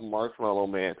Stay Puft Marshmallow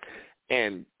Man,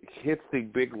 and hits the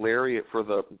big lariat so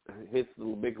the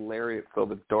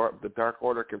Dark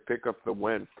Order can pick up the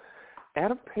win.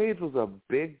 Adam Page was a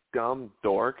big dumb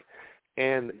dork,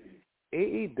 and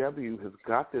AEW has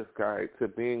got this guy to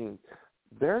being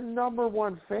their number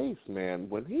one face, man.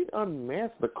 When he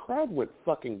unmasked, the crowd went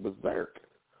fucking berserk.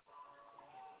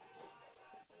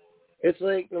 It's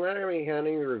like no matter how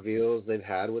many reveals they've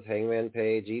had with Hangman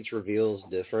Page, each reveal is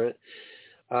different.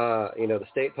 The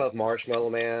Stay Puft Marshmallow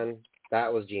Man,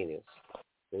 that was genius.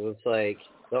 It was like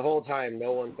the whole time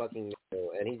no one fucking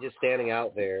knew, and he's just standing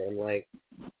out there and like,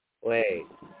 wait,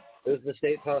 this is the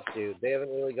Stay Puft dude. They haven't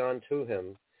really gone to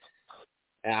him.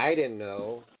 And I didn't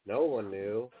know. No one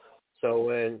knew. So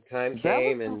when time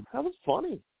came that was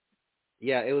funny.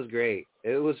 Yeah, it was great.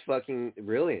 It was fucking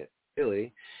brilliant.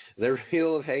 Really, the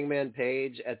reveal of Hangman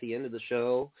Page at the end of the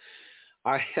show,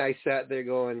 I sat there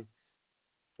going,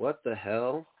 "What the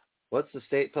hell? What's the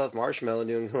Stay Puft Marshmallow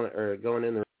doing going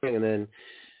in the ring?" And then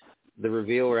the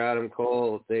reveal where Adam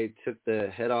Cole, they took the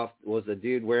head off. Was the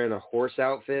dude wearing a horse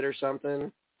outfit or something?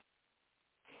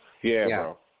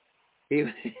 Yeah. Bro.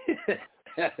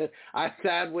 I'm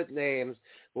bad with names.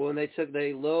 But when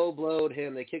they low blowed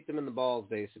him, they kicked him in the balls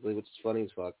basically, which is funny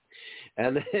as fuck.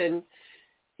 And then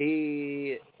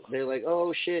they're like,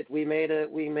 oh shit, we made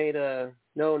a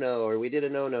no-no, or we did a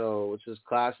no-no, which is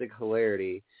classic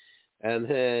hilarity. And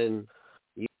then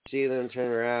you see them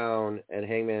turn around and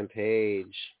Hangman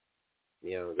Page,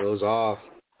 goes off.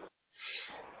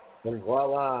 And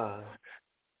voila.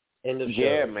 End of show.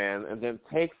 Yeah, man. And then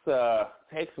takes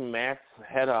Matt's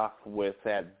head off with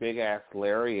that big ass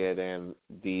lariat, and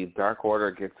the Dark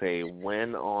Order gets a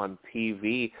win on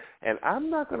TV. And I'm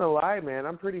not gonna lie, man,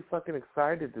 I'm pretty fucking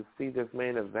excited to see this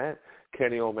main event.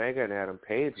 Kenny Omega and Adam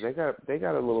Page. They got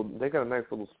a nice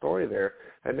little story there,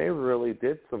 and they really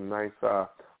did some nice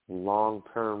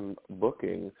long-term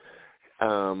booking.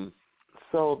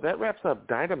 So that wraps up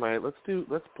Dynamite. Let's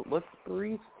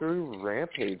breeze through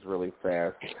Rampage really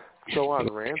fast. So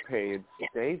on Rampage,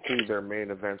 they do their main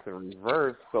events in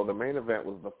reverse. So the main event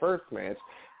was the first match,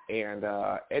 and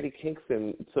Eddie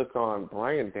Kingston took on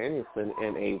Bryan Danielson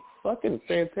in a fucking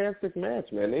fantastic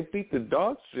match, man. They beat the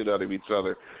dog shit out of each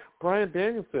other. Bryan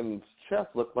Danielson's chest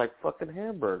looked like fucking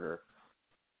hamburger.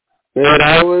 And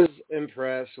I was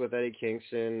impressed with Eddie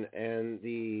Kingston and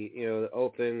the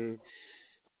open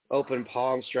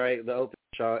palm strike, the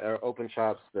open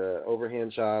chops, the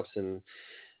overhand chops, and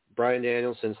Bryan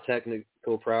Danielson's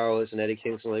technical prowess, and Eddie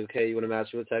Kingston like, okay, you want to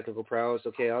match me with technical prowess?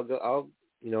 Okay, I'll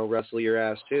wrestle your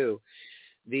ass too.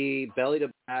 The belly to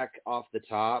back off the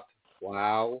top,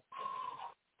 wow.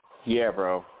 Yeah,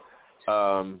 bro.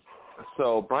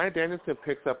 So Bryan Danielson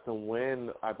picks up the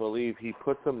win. I believe he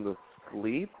puts him to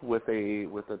sleep with a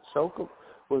choke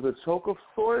of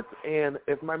sorts. And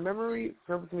if my memory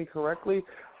serves me correctly,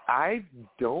 I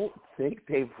don't think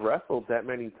they've wrestled that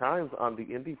many times on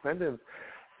the independents.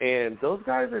 And those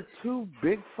guys are two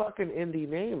big fucking indie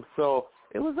names. So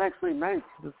it was actually nice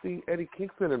to see Eddie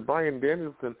Kingston and Bryan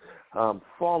Danielson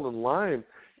fall in line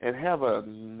and have a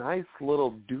nice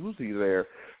little doozy there.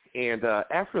 And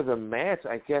after the match,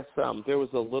 I guess there was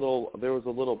a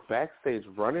little backstage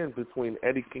run-in between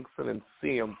Eddie Kingston and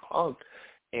CM Punk.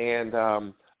 And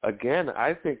again,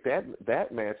 I think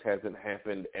that match hasn't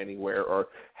happened anywhere or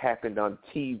happened on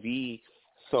TV.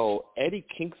 So Eddie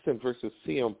Kingston versus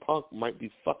CM Punk might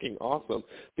be fucking awesome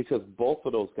because both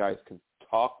of those guys can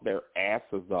talk their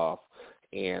asses off.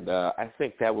 And I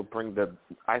think that would bring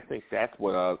I think that's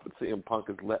what CM Punk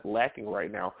is lacking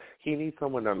right now. He needs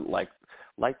someone to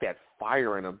like that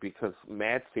fire in him because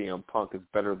Mad CM Punk is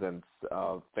better than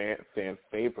fan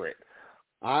favorite.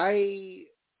 I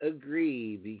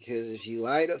agree, because if you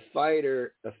light a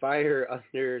fire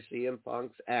under CM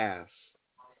Punk's ass,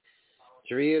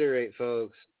 to reiterate,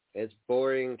 folks, it's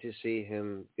boring to see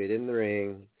him get in the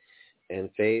ring and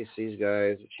face these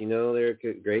guys, which they're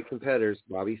great competitors.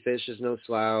 Bobby Fish is no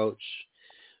slouch,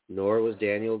 nor was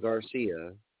Daniel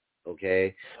Garcia,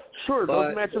 okay? Sure,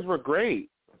 those matches were great.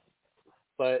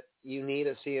 But you need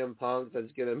a CM Punk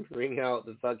that's going to bring out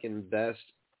the fucking best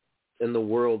in the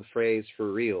world phrase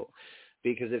for real.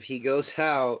 Because if he goes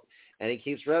out and he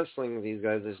keeps wrestling with these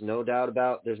guys, there's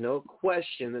no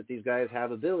question that these guys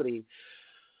have ability.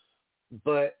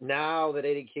 But now that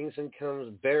Eddie Kingston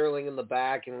comes barreling in the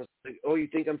back and it's like, oh, you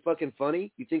think I'm fucking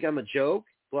funny? You think I'm a joke?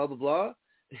 Blah, blah, blah.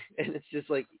 And it's just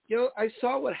like, I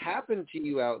saw what happened to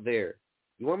you out there.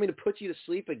 You want me to put you to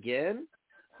sleep again?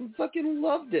 I fucking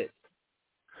loved it.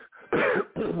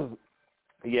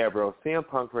 Yeah, bro. CM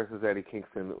Punk versus Eddie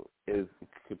Kingston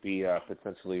could be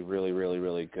potentially really, really,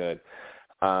 really good.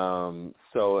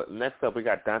 So next up, we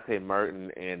got Dante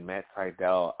Martin and Matt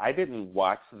Sydal. I didn't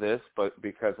watch this, but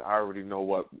because I already know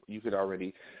what you could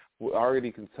already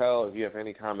can tell if you have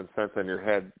any common sense in your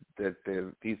head that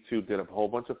these two did a whole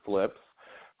bunch of flips,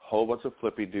 whole bunch of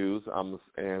flippy doos. I'm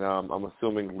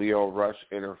assuming Leo Rush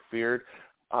interfered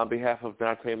on behalf of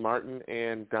Dante Martin,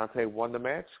 and Dante won the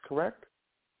match, correct?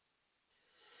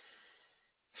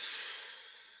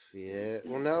 Yeah.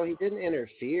 Well, no, he didn't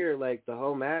interfere. Like, the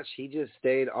whole match, he just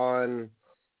stayed on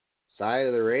side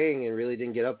of the ring and really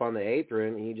didn't get up on the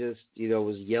apron. He just,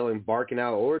 was yelling, barking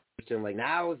out orders to him, like,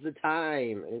 now is the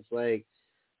time. And it's like,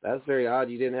 that's very odd.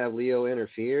 You didn't have Leo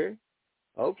interfere?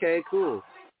 Okay, cool.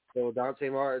 So Dante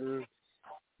Martin,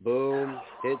 boom,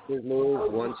 hits his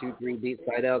move, 1, 2, 3, beats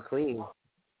Sydal clean.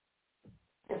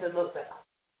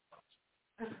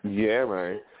 Yeah,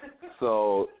 man.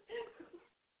 So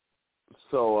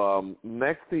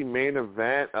next, the main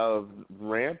event of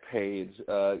Rampage.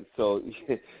 So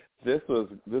this was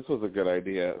a good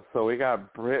idea. So we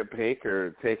got Britt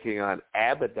Baker taking on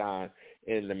Abaddon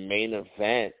in the main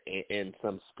event in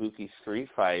some spooky street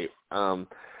fight.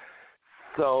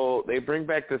 So they bring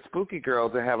back the spooky girl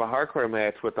to have a hardcore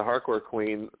match with the hardcore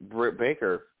queen, Britt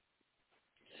Baker.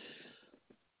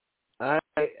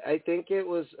 I think it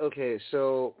was, okay,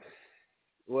 so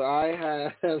what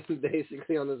I have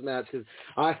basically on this match, because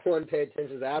I wasn't paying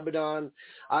attention to Abaddon,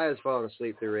 I was falling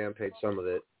asleep through Rampage, some of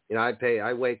it.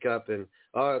 I wake up and,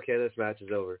 oh, okay, this match is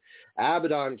over.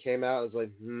 Abaddon came out, I was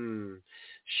like,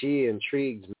 she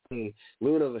intrigues me.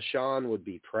 Luna Vachon would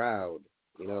be proud,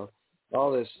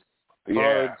 all this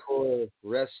hardcore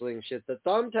wrestling shit. The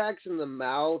thumbtacks in the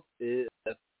mouth is...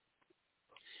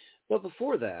 But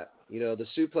before that, the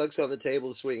suplex on the table,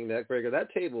 the swinging neck breaker,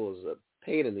 that table is a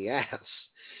pain in the ass.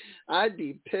 I'd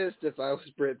be pissed if I was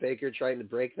Britt Baker trying to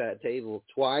break that table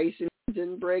twice and it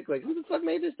didn't break. Like, who the fuck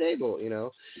made this table,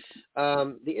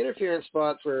 The interference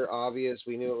spots were obvious.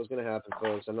 We knew it was going to happen,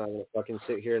 folks. I'm not going to fucking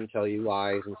sit here and tell you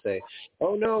lies and say,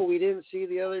 oh, no, we didn't see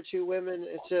the other two women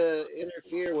to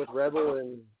interfere with Rebel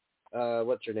and,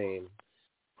 what's her name?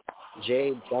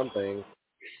 Jade something.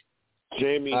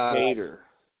 Jamie Hayter.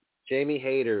 Jamie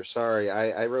Hayter, sorry.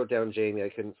 I wrote down Jamie. I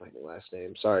couldn't find the last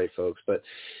name. Sorry, folks. But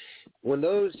when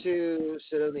those two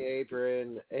sit on the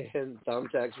apron and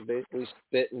thumbtacks are basically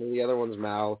spit into the other one's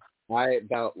mouth, I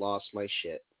about lost my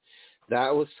shit.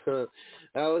 That was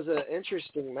an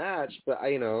interesting match, but,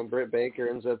 Britt Baker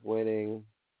ends up winning.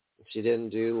 She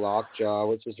didn't do lockjaw,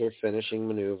 which is her finishing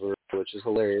maneuver, which is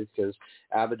hilarious because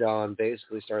Abaddon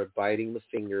basically started biting the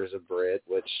fingers of Britt,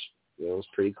 which was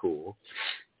pretty cool.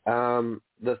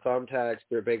 The thumbtacks,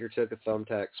 Britt Baker took a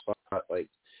thumbtack spot, like,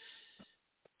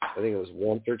 I think it was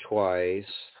once or twice.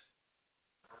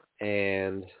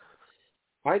 And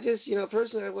I just,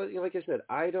 personally, like I said,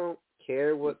 I don't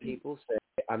care what people say.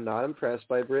 I'm not impressed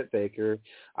by Britt Baker.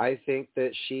 I think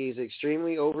that she's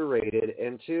extremely overrated.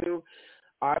 And two,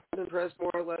 I was impressed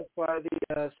more or less by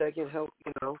the second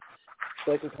coming of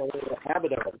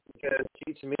Abaddon, because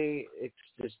she, to me, it's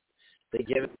just, they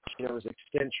give it, is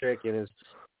eccentric and is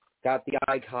got the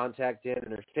eye contact in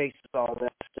and her face is all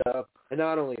that stuff. And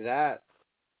not only that,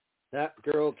 that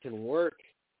girl can work,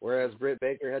 whereas Britt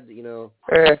Baker had to,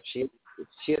 she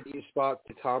had to use spots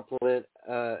to complement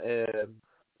and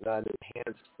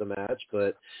enhance the match.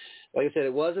 But like I said,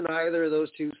 it wasn't either of those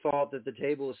two's fault that the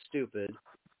table is stupid.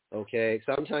 Okay,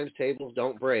 sometimes tables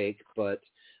don't break, but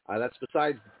that's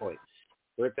besides the point.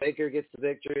 Britt Baker gets the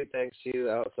victory thanks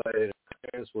to outside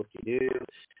interference, whoop-de-doo.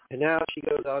 And now she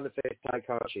goes on to face Tai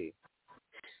Conchi.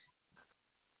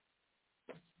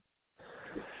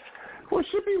 Well, it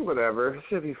should be whatever. It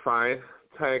should be fine.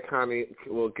 Tai Conchi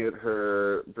will get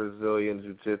her Brazilian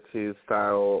Jiu-Jitsu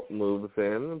style moves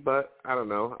in, but I don't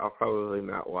know. I'll probably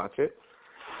not watch it.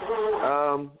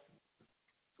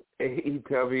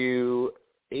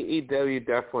 AEW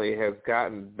definitely has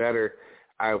gotten better,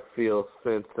 I feel,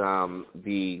 since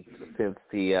the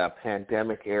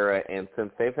pandemic era, and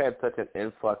since they've had such an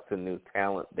influx of new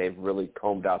talent, they've really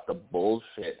combed out the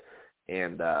bullshit.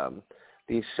 And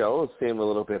these shows seem a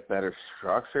little bit better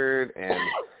structured, and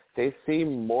they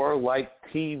seem more like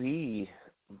TV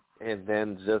and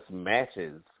then just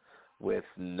matches with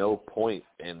no point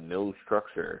and no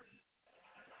structure.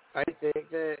 I think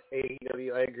that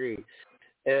AEW, I agree.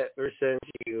 Ever since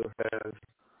you have,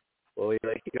 well, you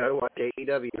gotta watch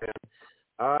AEW,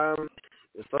 man.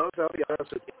 Folks, I'll be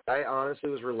honest with you. I honestly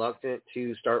was reluctant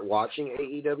to start watching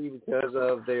AEW because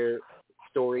of their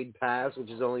storied past, which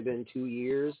has only been 2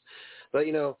 years. But,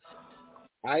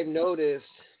 I've noticed,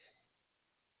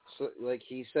 like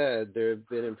he said, there have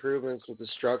been improvements with the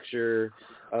structure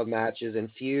of matches and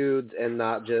feuds, and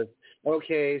not just,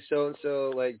 okay,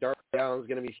 so-and-so, like Darby Allin's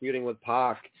going to be feuding with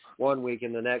Pac one week,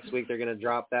 and the next week they're going to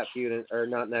drop that feud, or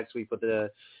not next week, but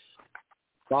the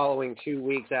following 2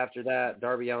 weeks after that,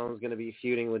 Darby Allin's going to be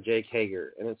feuding with Jake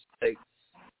Hager. And it's like,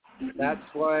 that's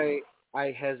why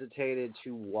I hesitated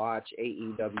to watch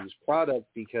AEW's product,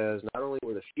 because not only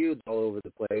were the feuds all over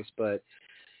the place, but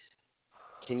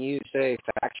can you say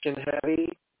faction heavy?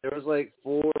 There was like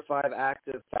 4 or 5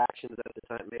 active factions at the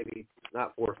time, maybe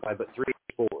not 4 or 5, but 3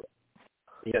 or 4.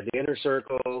 You had the Inner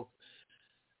Circle.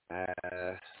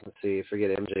 Let's see,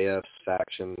 forget MJF's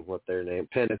faction, what their name,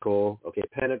 Pinnacle. Okay,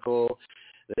 Pinnacle.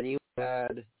 Then you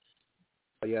had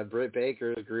Britt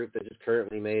Baker's group that just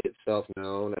currently made itself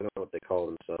known. I don't know what they call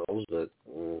themselves, but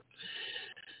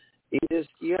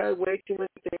you had way too many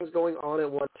things going on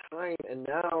at one time, and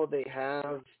now they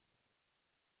have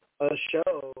a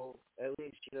show, at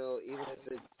least, even if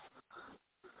it's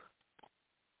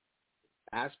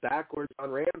ass backwards on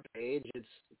Rampage, it's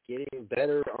getting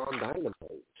better on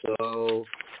Dynamite. So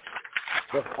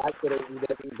the fact that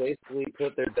AEW basically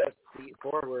put their best feet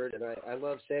forward, and I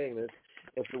love saying this,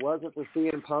 if it wasn't for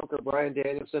CM Punk or Bryan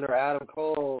Danielson or Adam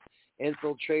Cole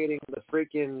infiltrating the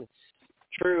freaking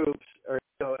troops, or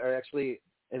actually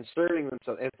inserting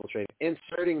themselves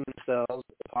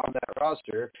on that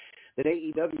roster, then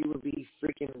AEW would be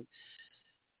freaking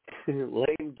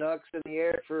lame ducks in the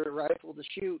air for a rifle to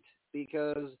shoot,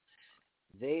 because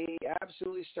they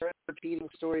absolutely started repeating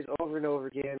stories over and over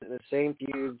again, and the same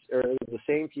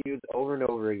feuds over and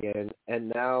over again, and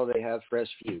now they have fresh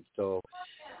feuds. So,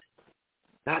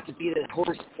 not to beat a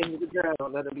horse into the ground,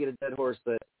 not to beat a dead horse,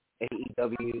 but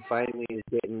AEW finally is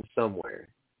getting somewhere.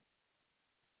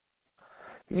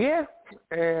 Yeah,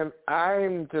 and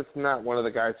I'm just not one of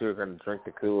the guys who are going to drink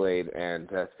the Kool-Aid and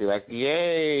just be like,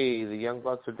 yay, the Young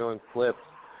Bucks are doing flips.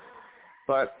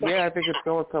 But, yeah, I think it's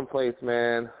going someplace,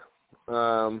 man.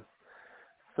 So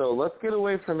let's get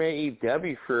away from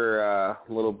AEW for a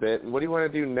little bit. And what do you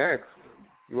want to do next?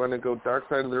 You want to go Dark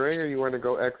Side of the Ring, or you want to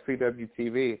go XPW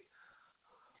TV?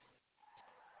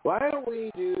 Why don't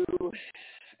we do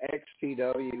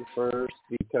XPW first,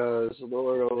 because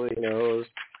Lord only knows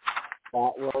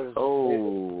that was...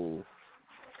 Oh.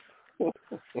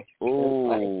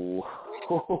 Oh.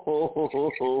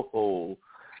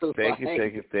 Thank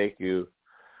you.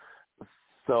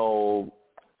 So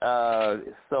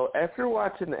after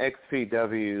watching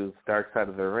XPW's Dark Side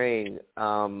of the Ring,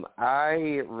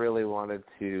 I really wanted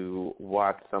to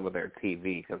watch some of their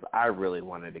TV, because I really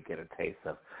wanted to get a taste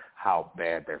of how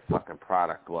bad their fucking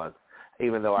product was.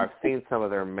 Even though I've seen some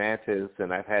of their matches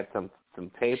and I've had some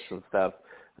tapes and stuff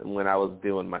when I was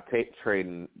doing my tape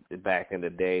trading back in the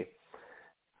day.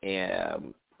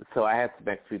 And so I had some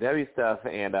XPW stuff,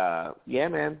 and yeah,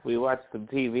 man, we watched some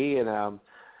TV, and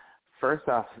first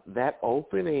off, that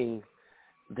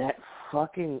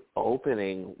fucking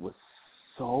opening was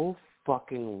so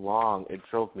fucking long, it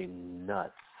drove me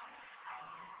nuts.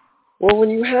 Well,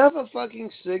 when you have a fucking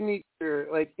signature,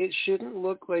 like, it shouldn't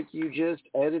look like you just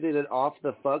edited it off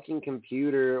the fucking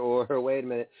computer, or wait a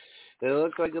minute, it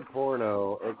looks like a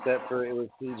porno, except for it was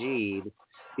PG'd,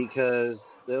 because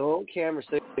the old camera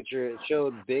signature, it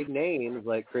showed big names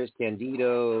like Chris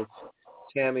Candido,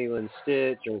 Tammy Lynn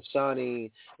Stitch, or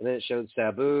Sonny, and then it showed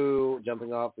Sabu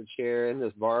jumping off the chair and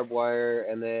this barbed wire,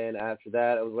 and then after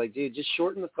that, I was like, dude, just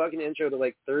shorten the fucking intro to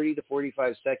like 30 to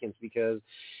 45 seconds, because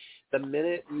the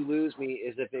minute you lose me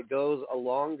is if it goes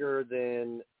longer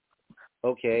than,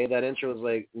 okay, that intro was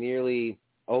like nearly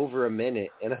over a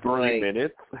minute, and I'm 30 like,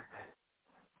 minutes?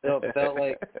 No, it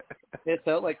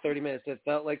felt like 30 minutes. It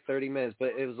felt like 30 minutes,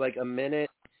 but it was like a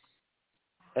minute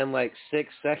and like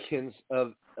 6 seconds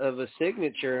of a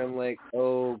signature. I'm like,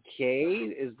 okay,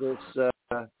 is this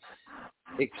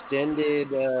extended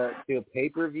to a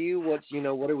pay-per-view? What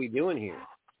are we doing here?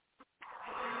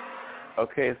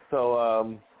 Okay,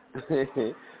 so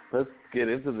let's get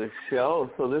into the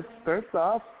show. So this starts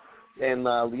off, and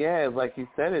yeah, like you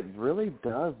said, it really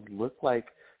does look like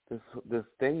this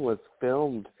thing was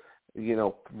filmed,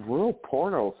 real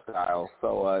porno style.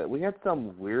 So we had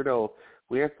some weirdo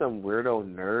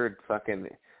nerd fucking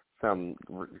some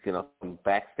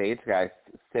backstage guys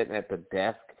sitting at the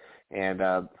desk,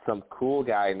 and some cool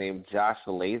guy named Josh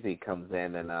Lazy comes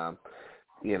in, and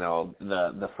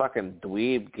the fucking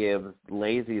dweeb gives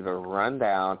Lazy the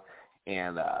rundown,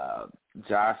 and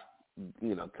Josh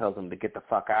tells him to get the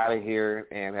fuck out of here,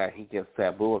 and he gives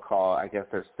Sabu a call. I guess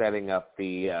they're setting up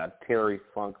the Terry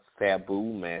Funk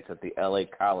Sabu match at the LA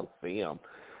Coliseum.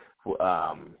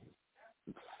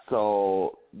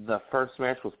 So the first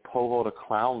match was Pogo the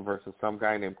Clown versus some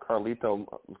guy named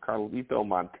Carlito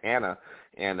Montana,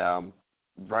 and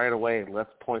right away,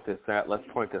 let's point this out.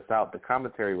 The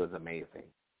commentary was amazing.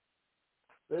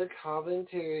 The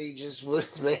commentary just was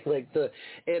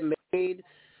it made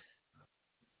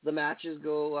the matches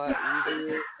go a lot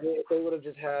easier. If they would have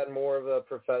just had more of a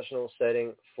professional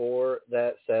setting for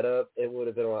that setup, it would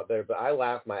have been a lot better. But I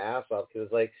laughed my ass off because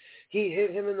it was like, he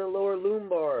hit him in the lower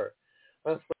lumbar.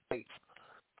 I was like,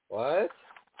 what?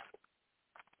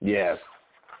 Yes.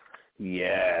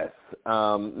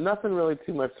 Nothing really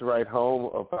too much to write home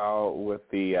about with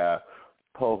the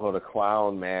Pogo the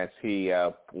Clown match. He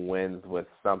wins with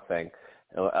something.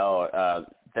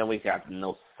 Then we got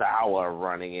Nosawa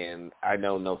running in. I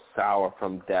know Nosawa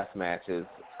from death matches.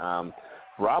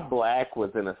 Rob Black was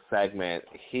in a segment.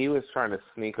 He was trying to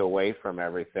sneak away from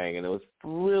everything, and it was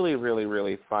really, really,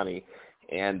 really funny.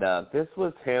 And this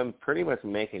was him pretty much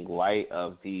making light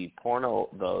of the porno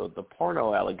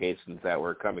allegations that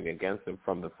were coming against him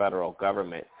from the federal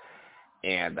government.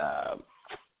 And that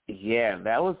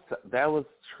was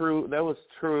true. That was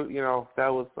true.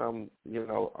 That was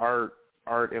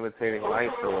art imitating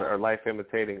life, or life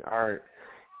imitating art.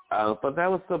 But that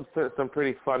was some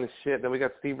pretty fun shit. Then we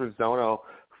got Steve Rizzono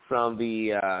from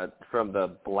the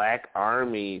Black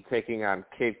Army taking on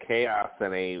Kid Chaos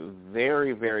in a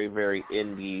very, very, very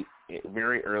indie,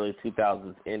 very early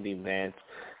 2000s indie match.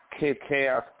 Kid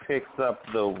Chaos picks up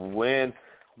the win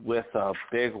with a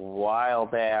big wild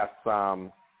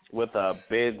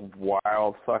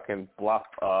fucking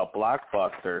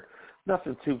blockbuster.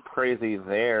 Nothing too crazy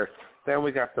there. Then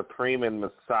we got Supreme and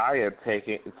Messiah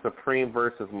taking Supreme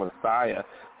versus Messiah.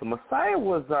 The Messiah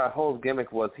was whole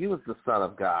gimmick was he was the son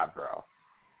of God, bro.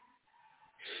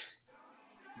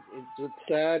 What's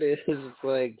sad is it's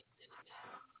like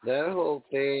that whole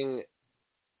thing.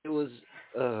 It was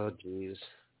jeez.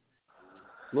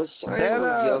 Messiah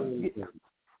was young.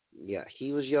 Yeah,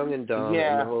 he was young and dumb,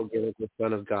 and the whole gimmick was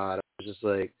son of God. I was just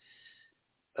like,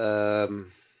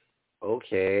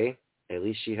 okay, at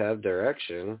least you have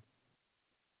direction.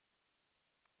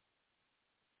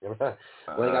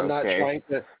 I'm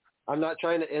not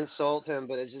trying to insult him,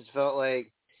 but it just felt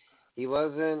like he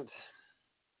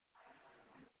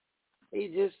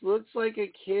just looks like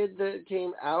a kid that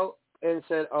came out and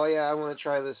said, oh yeah, I want to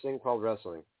try this thing called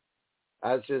wrestling.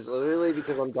 That's just literally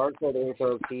because on Dark Side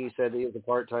Info, he said that he was a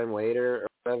part-time waiter or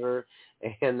whatever,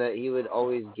 and that he would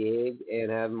always gig and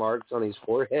have marks on his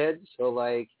forehead. So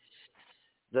like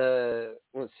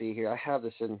let's see here, I have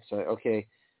this inside. Okay.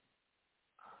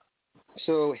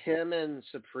 So him and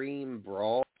Supreme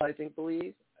brawl, I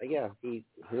believe. Yeah, he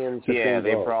and Supreme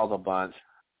they brawled a bunch.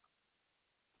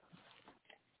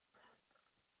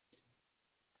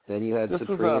 Then you had this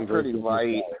Supreme. Was pretty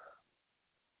light.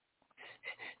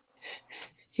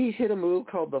 He hit a move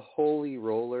called the Holy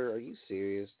Roller. Are you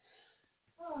serious?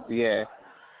 Yeah,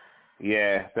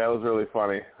 that was really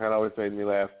funny. That always made me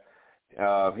laugh.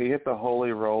 He hit the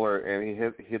Holy Roller and he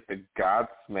hit the God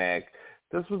Smack.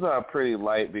 This was pretty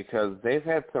light because they've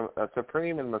had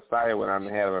Supreme and Messiah went on to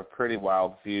have a pretty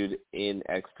wild feud in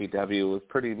XPW. It was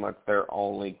pretty much their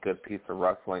only good piece of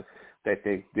wrestling that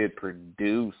they did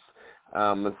produce.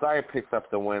 Messiah picks up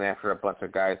the win after a bunch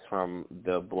of guys from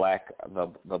the Black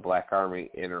Army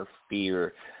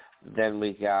interfere. Then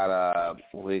we got a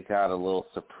little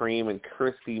Supreme and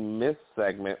Christy Miss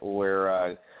segment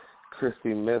where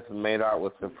Christy Miss made out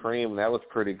with Supreme. That was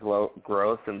pretty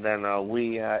gross. And then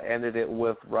we ended it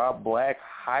with Rob Black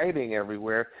hiding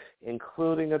everywhere,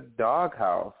 including a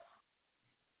doghouse.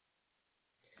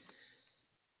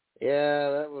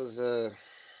 Yeah, that was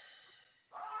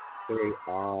very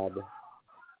odd.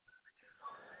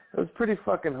 It was pretty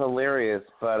fucking hilarious,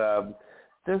 but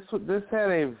this had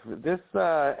a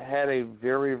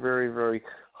very, very, very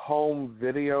home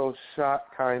video shot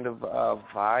kind of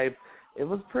vibe. It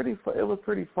was pretty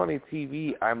funny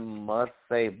TV, I must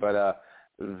say, but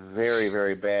very,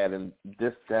 very bad. And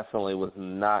this definitely was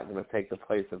not going to take the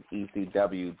place of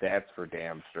ECW. That's for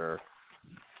damn sure.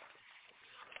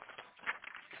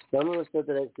 Some of the stuff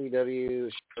that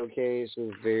XPW showcase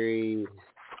was very,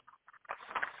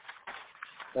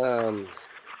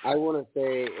 I want to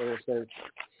say, in a sense,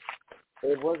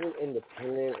 it wasn't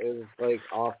independent. It was like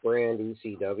off-brand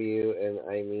ECW, and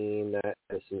I mean that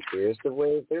in the sincerest of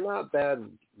ways. They're not bad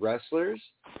wrestlers,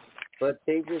 but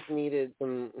they just needed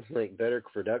some like better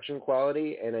production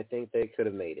quality, and I think they could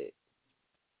have made it.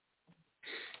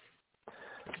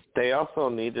 They also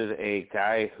needed a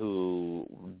guy who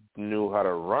knew how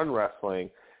to run wrestling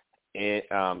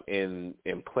in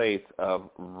place of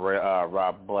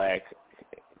Rob Black,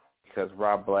 because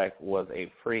Rob Black was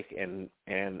a freak and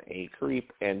a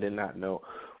creep and did not know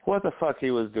what the fuck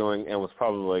he was doing and was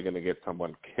probably going to get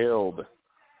someone killed.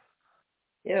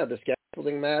 Yeah, the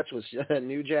scaffolding match was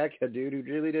New Jack, a dude who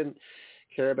really didn't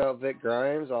care about Vic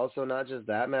Grimes. Also, not just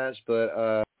that match,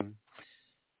 but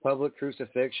public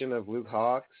crucifixion of Luke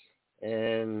Hawx,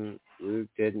 and Luke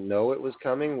didn't know it was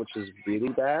coming, which was really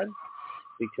bad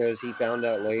because he found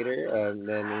out later, and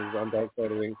then he was on Dark Side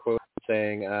of the Ring quote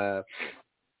saying,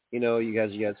 you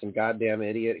guys, you had some goddamn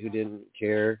idiot who didn't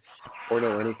care or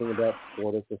know anything about the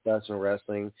sport of professional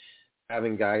wrestling,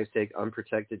 having guys take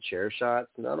unprotected chair shots.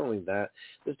 Not only that,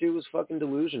 this dude was fucking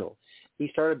delusional. He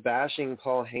started bashing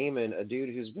Paul Heyman, a dude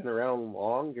who's been around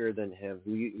longer than him,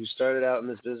 who started out in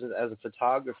this business as a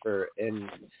photographer in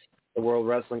the World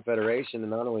Wrestling Federation,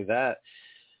 and not only that,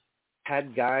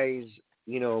 had guys,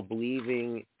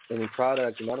 believing in the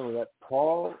product, and not only that,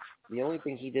 Paul, the only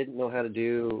thing he didn't know how to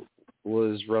do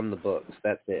was run the books.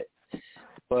 That's it.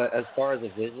 But as far as a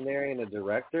visionary and a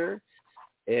director,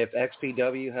 if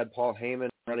XPW had Paul Heyman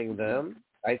running them,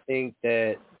 I think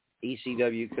that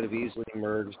ECW could have easily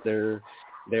merged their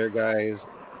guys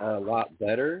a lot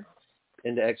better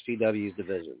into XPW's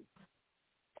division.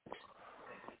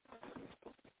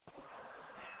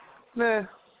 Nah,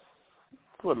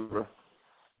 whatever.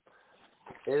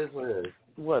 It is what it is.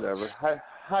 Whatever.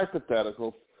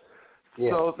 Hypothetical.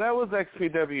 Yeah. So that was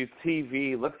XPW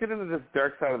TV. Let's get into this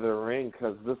Dark Side of the Ring,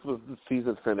 because this was the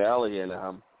season finale, and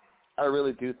I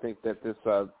really do think that this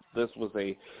was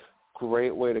a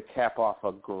great way to cap off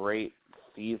a great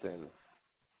season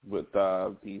with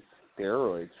these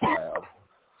steroid trials.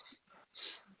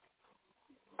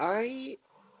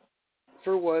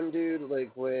 For one, dude,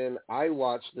 like when I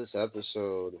watched this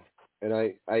episode, and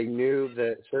I knew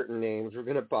that certain names were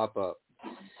going to pop up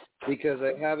because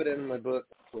I have it in my book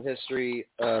history,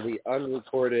 the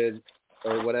unrecorded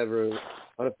or whatever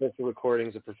unofficial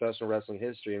recordings of professional wrestling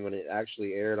history, and when it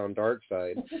actually aired on Dark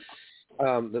Side,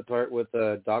 the part with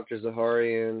Dr.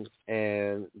 Zaharian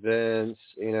and Vince,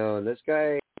 and this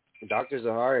guy, Dr.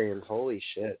 Zaharian, holy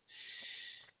shit.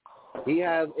 He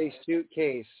had a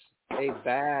suitcase, a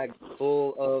bag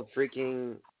full of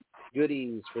freaking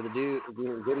goodies for the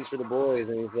goodies for the boys,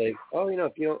 and he's like,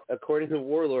 if you don't, according to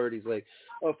Warlord, he's like,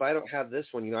 if I don't have this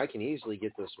one, I can easily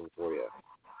get this one for you.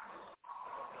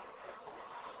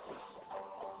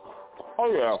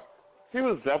 Oh yeah, he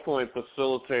was definitely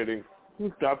facilitating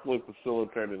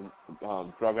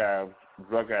drug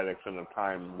addicts in a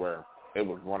time where it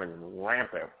was running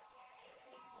rampant.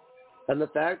 And the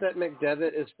fact that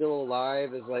McDevitt is still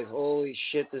alive is like, holy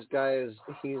shit,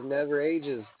 he's never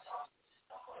ages.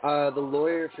 The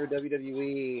lawyer for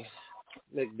WWE,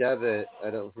 McDevitt,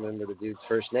 I don't remember the dude's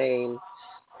first name,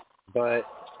 but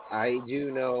I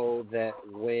do know that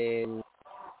when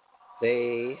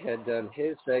they had done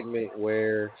his segment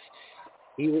where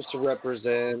he was to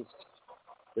represent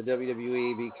the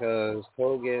WWE because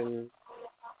Hogan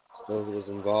was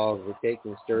involved with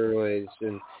taking steroids,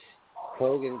 and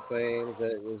Hogan claims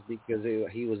that it was because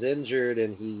he was injured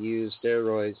and he used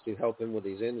steroids to help him with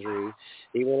his injury.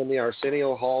 He went on the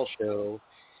Arsenio Hall show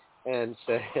and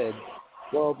said,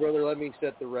 well, brother, let me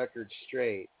set the record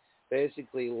straight.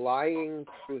 Basically lying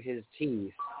through his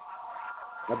teeth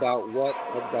about what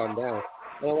had gone down.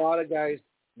 And a lot of guys,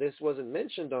 this wasn't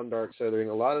mentioned on Dark Side of the Ring,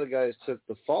 a lot of the guys took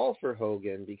the fall for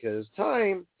Hogan because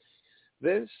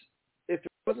Vince, if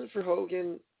it wasn't for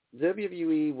Hogan,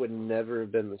 WWE would never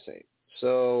have been the same.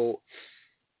 So,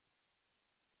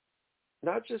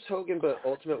 not just Hogan, but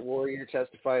Ultimate Warrior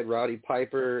testified, Roddy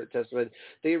Piper testified.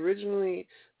 The original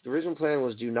plan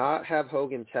was do not have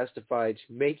Hogan testify to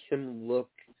make him look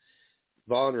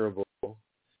vulnerable,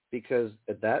 because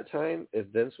at that time, if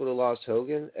Vince would have lost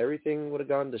Hogan, everything would have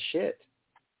gone to shit.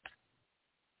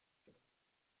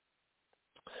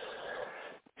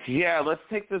 Yeah, let's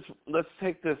take this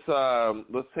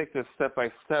step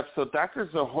by step. So Dr.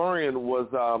 Zahorian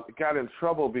got in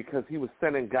trouble because he was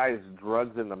sending guys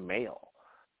drugs in the mail.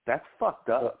 That's fucked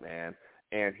up, man.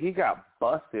 And he got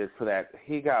busted for that.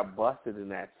 He got busted in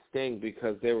that sting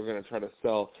because they were going to try to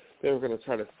sell. They were going to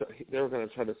try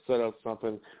to set up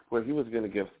something where he was going to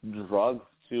give drugs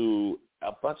to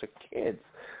a bunch of kids.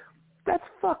 That's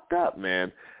fucked up,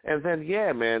 man. And then,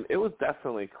 yeah, man, it was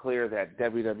definitely clear that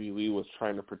WWE was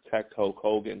trying to protect Hulk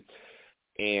Hogan.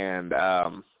 And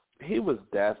he was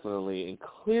definitely and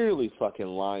clearly fucking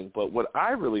lying. But what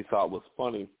I really thought was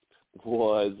funny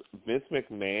was Vince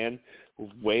McMahon,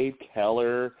 Wade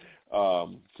Keller,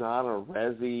 John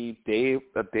Arezzi,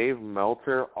 Dave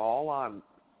Meltzer, all on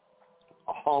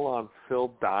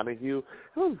Phil Donahue.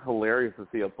 It was hilarious to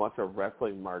see a bunch of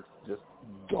wrestling marks just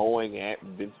going at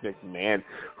Vince McMahon,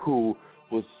 who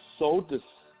was so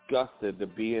disgusted to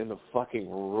be in a fucking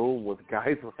room with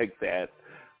guys like that.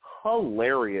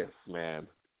 Hilarious, man.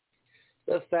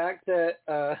 The fact that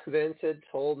Vince had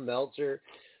told Meltzer,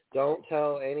 don't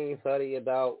tell anybody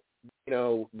about,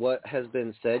 what has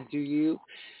been said to you.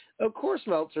 Of course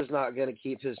Meltzer's not going to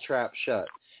keep his trap shut.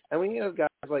 And when you have guys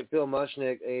like Bill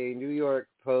Mushnick, a New York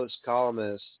Post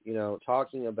columnist,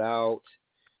 talking about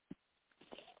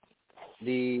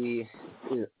the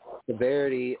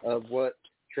severity of what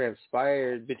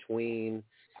transpired between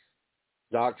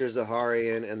Dr.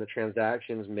 Zaharian and the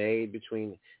transactions made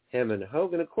between him and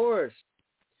Hogan, of course,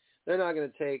 they're not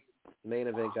going to take the main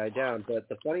event guy down. But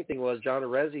the funny thing was John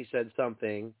Arezzi said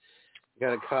something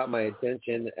kind of caught my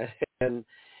attention, and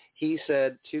he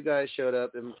said two guys showed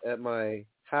up at my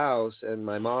house, and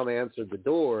my mom answered the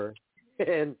door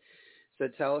and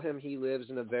said, tell him he lives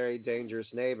in a very dangerous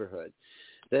neighborhood.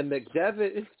 Then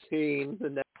McDevitt is seen the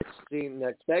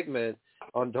next segment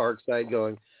on Dark Side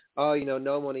going, oh,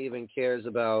 no one even cares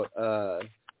about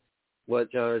what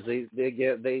genres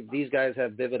these guys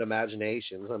have vivid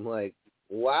imaginations. I'm like,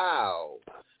 wow.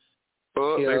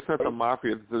 Well, they sent the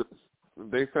mafia.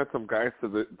 They sent some guys to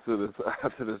this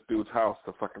dude's house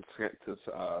to fucking to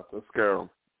scare him.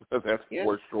 That's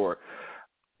for sure.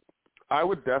 I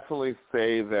would definitely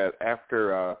say that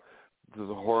after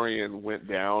Zahorian went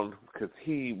down, because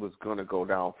he was going to go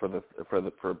down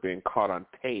for being caught on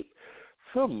tape,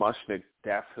 Phil Mushnick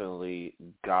definitely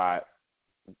got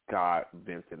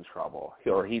Vince in trouble,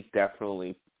 or he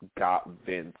definitely got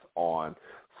Vince on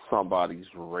somebody's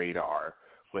radar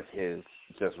with his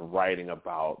just writing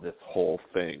about this whole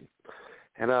thing.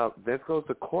 And Vince goes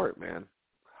to court, man.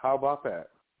 How about that?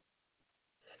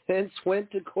 Vince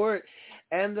went to court,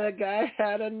 and the guy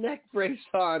had a neck brace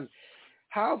on.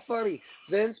 How funny.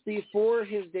 Vince, before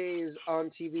his days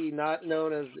on TV, not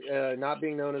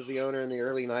being known as the owner in the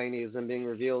early 90s and being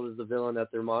revealed as the villain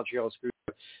at their Montreal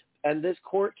Screwjob. And this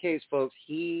court case, folks,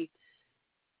 he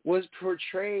was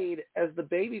portrayed as the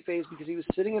babyface because he was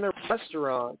sitting in a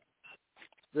restaurant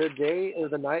the day or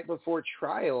the night before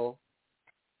trial,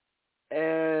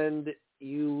 and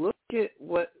you look at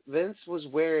what Vince was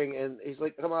wearing, and he's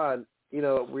like, come on,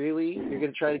 really? You're going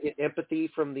to try to get empathy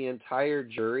from the entire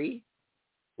jury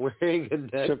wearing a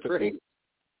neck brace?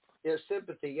 Yeah,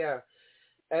 sympathy, yeah.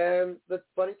 And the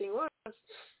funny thing was,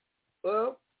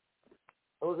 well,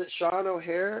 was it Sean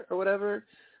O'Hare or whatever?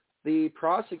 The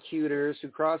prosecutors who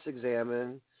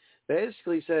cross-examined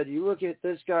basically said, you look at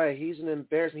this guy, he's an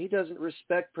embarrassment. He doesn't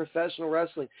respect professional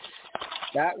wrestling.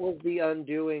 That was the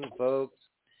undoing, folks.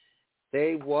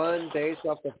 They won based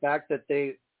off the fact that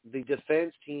the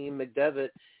defense team, McDevitt,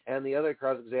 and the other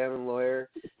cross-examined lawyer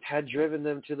had driven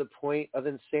them to the point of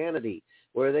insanity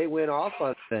where they went off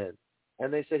on Vince.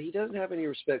 And they said, he doesn't have any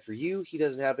respect for you. He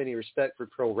doesn't have any respect for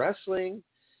pro wrestling.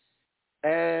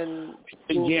 And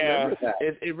yeah,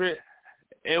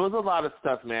 it was a lot of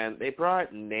stuff, man. They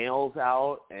brought Nails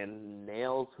out, and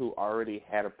Nails, who already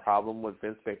had a problem with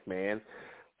Vince McMahon,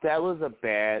 that was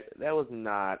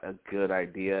not a good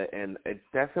idea, and it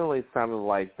definitely sounded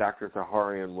like Dr.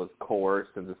 Zaharian was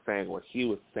coerced into saying what he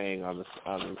was saying on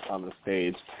the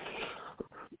stage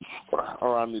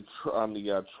or on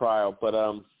the trial. But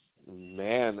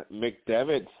man,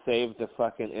 McDevitt saved the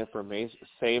fucking information,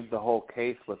 saved the whole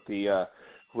case with the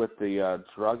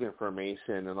drug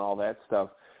information and all that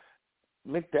stuff.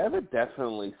 McDevitt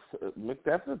definitely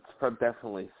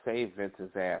saved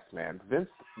Vince's ass, man. Vince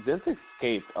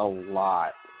escaped a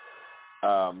lot.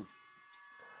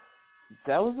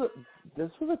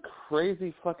 This was a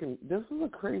crazy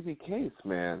case,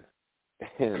 man.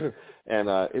 And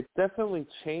it definitely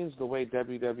changed the way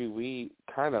WWE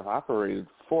kind of operated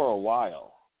for a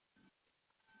while.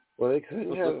 Well, they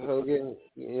couldn't have Hogan,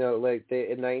 like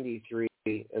in '93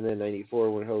 and then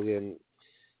 '94 when Hogan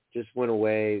just went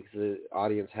away because the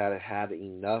audience had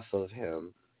enough of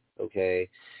him. Okay,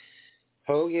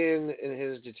 Hogan and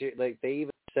his they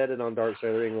even said it on Dark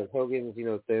Side of the Ring with Hogan's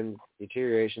thin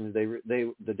deterioration.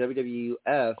 The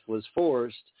WWF was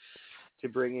forced to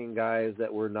bring in guys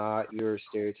that were not your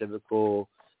stereotypical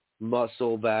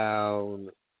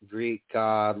muscle-bound Greek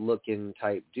god-looking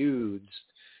type dudes.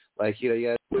 Like you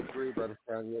had Rick Rude on the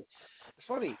front. It's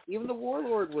funny. Even the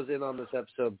Warlord was in on this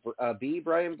episode.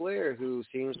 Brian Blair, who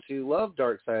seems to love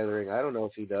Dark Side of the Ring. I don't know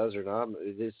if he does or not.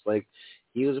 It's like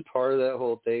he was a part of that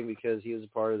whole thing because he was a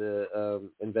part of the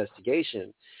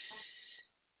investigation.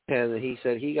 And he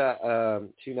said he got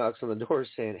 2 knocks on the door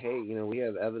saying, hey, we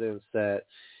have evidence that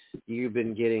you've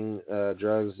been getting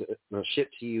drugs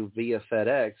shipped to you via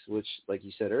FedEx, which, like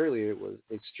you said earlier, was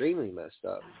extremely messed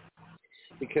up.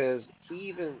 Because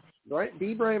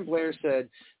Brian Blair said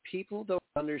people don't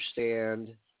understand,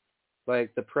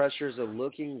 like, the pressures of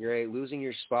looking great, losing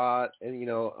your spot, and,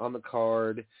 on the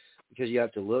card, because you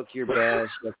have to look your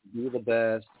best, you have to do the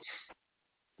best.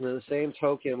 And in the same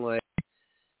token, like,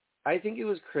 I think it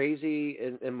was crazy,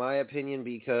 in my opinion,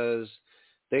 because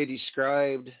they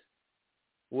described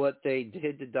what they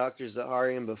did to Dr.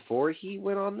 Zaharian before he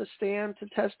went on the stand to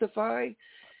testify.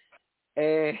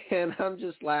 And I'm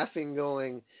just laughing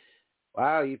going,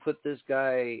 wow, you put this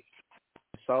guy in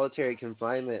solitary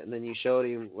confinement and then you showed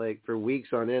him like for weeks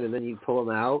on end and then you pull him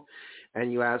out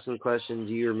and you ask him the question,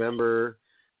 do you remember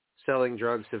selling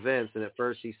drugs to Vince? And at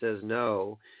first he says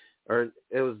no. Or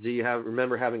it was, do you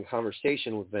remember having a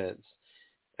conversation with Vince?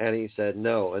 And he said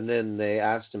no. And then they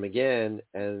asked him again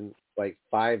and like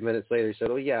 5 minutes later he said,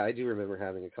 oh yeah, I do remember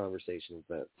having a conversation with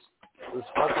Vince. It was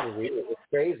fucking weird. It was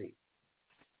crazy.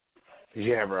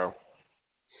 Yeah, bro.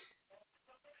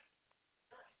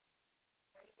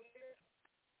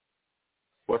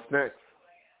 What's next?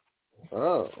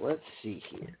 Oh, let's see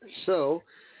here. So,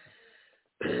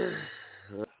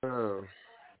 oh,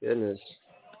 goodness.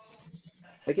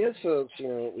 I guess, folks,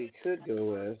 we could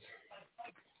go with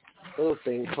a little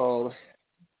thing called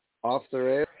Off the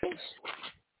Rails.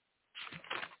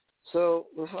 So,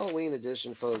 the Halloween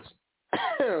edition, folks,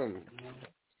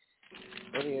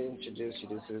 let me introduce you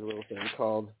to this little thing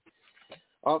called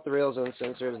Off the Rails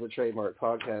Uncensored is the trademark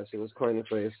podcast. It was coined the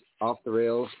phrase Off the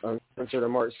Rails Uncensored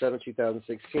on March 7,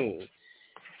 2016.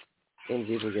 In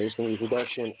divulgation, the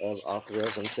production of Off the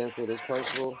Rails Uncensored is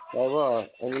punishable by law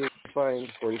and you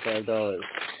fined $45.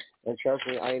 And trust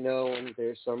me, I know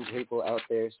there's some people out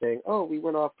there saying, oh, we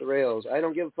went off the rails. I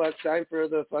don't give a fuck. Time for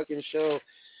the fucking show.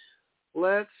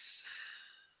 Let's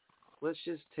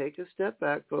just take a step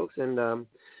back, folks, and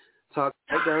talk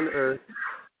right down to earth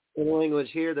in a language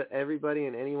here that everybody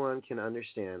and anyone can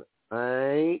understand.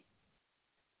 Alright?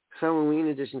 Halloween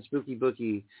edition Spooky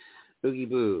Bookie Boogie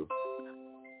Boo.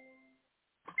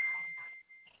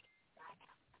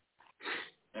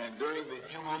 And during the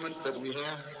few moments that we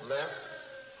have left,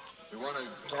 we want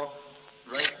to talk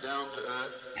right down to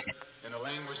earth in a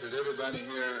language that everybody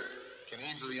here can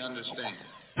easily understand.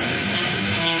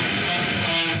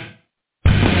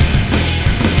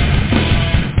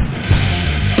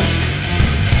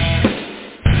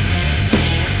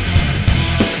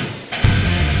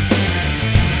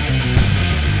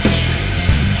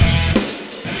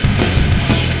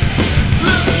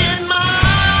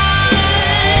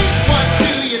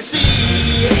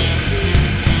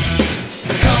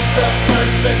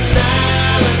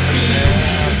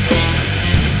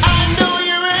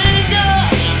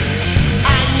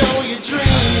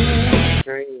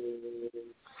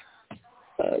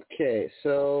 Okay,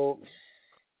 so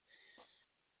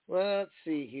let's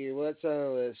see here. What's on the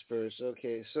list first?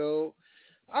 Okay, so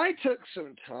I took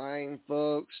some time,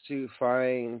 folks, to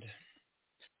find a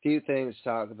few things to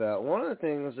talk about. One of the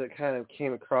things that kind of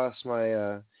came across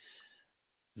my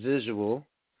visual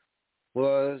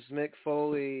was Mick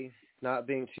Foley not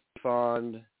being too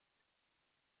fond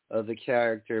of the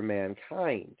character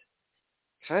Mankind.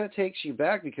 Kind of takes you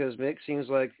back because Mick seems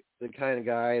like the kind of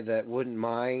guy that wouldn't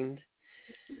mind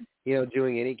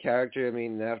doing any character. I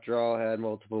mean, after all, I had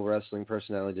multiple wrestling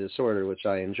personality disorder, which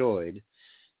I enjoyed.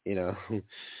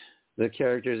 The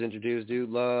characters introduced Dude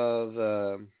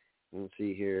Love, let's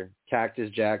see here,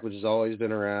 Cactus Jack, which has always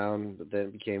been around, but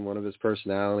then became one of his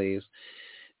personalities.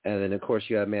 And then, of course,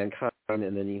 you have Mankind,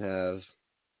 and then you have,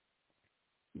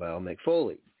 Mick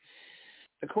Foley.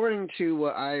 According to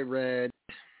what I read,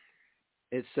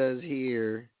 it says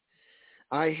here,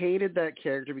 I hated that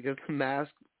character because the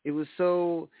mask, it was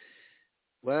so,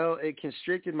 it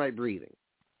constricted my breathing.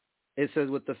 It says,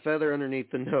 with the feather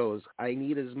underneath the nose, I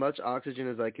need as much oxygen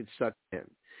as I could suck in.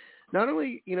 Not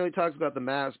only, he talks about the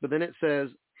mask, but then it says,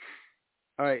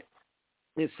 all right,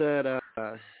 it said,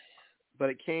 but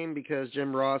it came because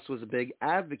Jim Ross was a big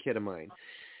advocate of mine.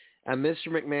 And Mr.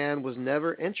 McMahon was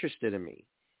never interested in me.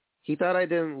 He thought I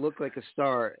didn't look like a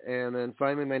star. And then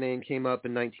finally my name came up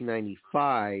in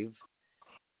 1995.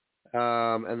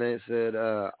 And then it said,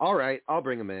 all right, I'll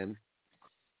bring him in.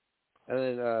 And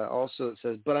then also it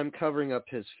says, but I'm covering up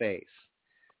his face.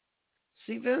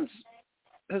 See, Vince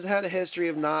has had a history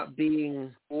of not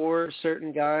being for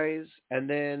certain guys, and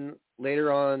then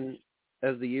later on,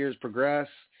 as the years progress,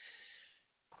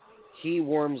 he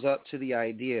warms up to the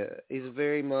idea. He's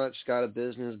very much got a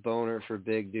business boner for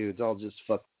big dudes. I'll just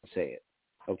fucking say it,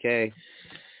 okay?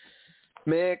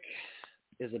 Mick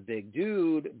is a big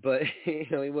dude, but he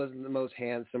wasn't the most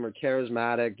handsome or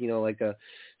charismatic, like a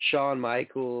Shawn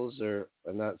Michaels, or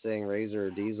I'm not saying Razor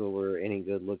or Diesel were any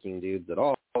good-looking dudes at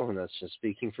all, and that's just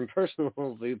speaking from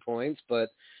personal viewpoints. But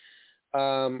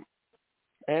and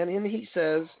he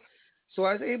says, so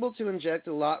I was able to inject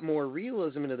a lot more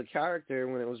realism into the character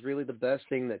when it was really the best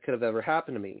thing that could have ever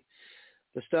happened to me.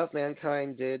 The stuff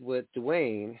Mankind did with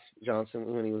Dwayne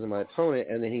Johnson when he was my opponent,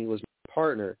 and then he was my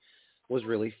partner, was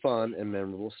really fun and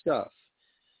memorable stuff.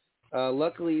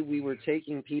 Luckily, we were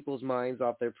taking people's minds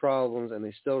off their problems, and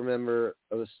they still remember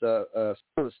some of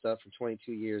the stuff from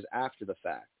 22 years after the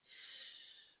fact.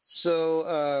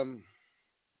 So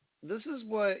this is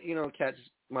what, catches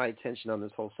my attention on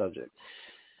this whole subject.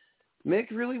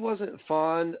 Mick really wasn't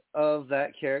fond of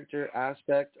that character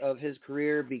aspect of his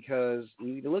career, because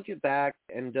you look at back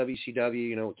in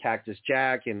WCW, Cactus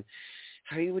Jack, and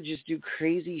how he would just do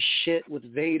crazy shit with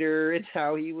Vader, and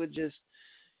how he would just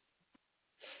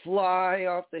fly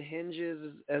off the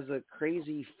hinges as a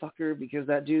crazy fucker, because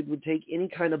that dude would take any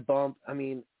kind of bump. I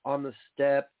mean, on the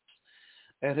steps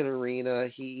at an arena.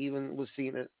 He even was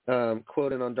seen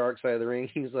quoted on Dark Side of the Ring.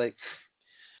 He's like,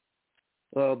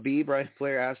 well, Brian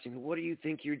Flair asked him, what do you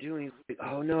think you're doing? He's like,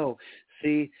 oh, no,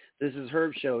 see, this is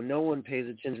Herb's show. No one pays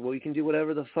attention. Well, we can do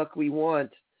whatever the fuck we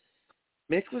want.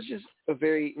 Mick was just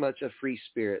very much a free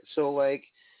spirit. So,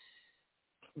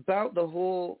 about the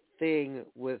whole thing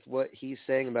with what he's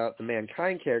saying about the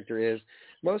Mankind character is,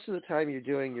 most of the time you're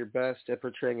doing your best at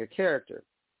portraying a character.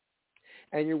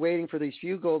 And you're waiting for these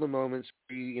few golden moments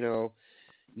where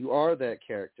you are that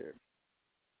character.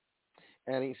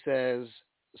 And he says,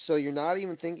 so you're not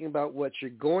even thinking about what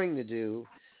you're going to do.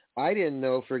 I didn't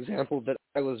know, for example, that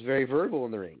I was very verbal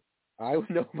in the ring. I would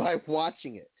know by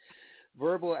watching it.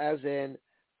 Verbal as in,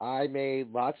 I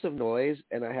made lots of noise,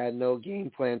 and I had no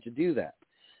game plan to do that.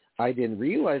 I didn't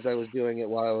realize I was doing it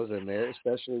while I was in there,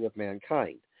 especially with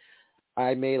Mankind.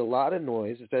 I made a lot of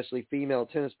noise, especially female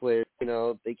tennis players.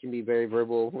 They can be very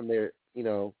verbal when they're,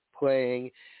 playing.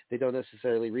 They don't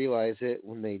necessarily realize it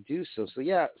when they do so. So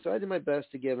I did my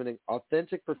best to give an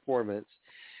authentic performance,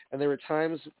 and there were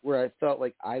times where I felt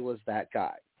like I was that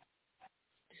guy.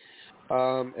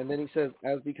 And then he says,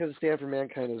 because Stand for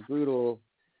Mankind is brutal,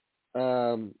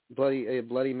 a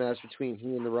bloody match between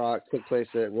he and The Rock took place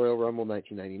at Royal Rumble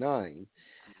 1999.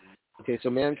 Okay,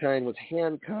 so Mankind was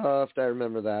handcuffed. I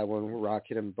remember that one. Rock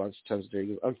hit him a bunch of times.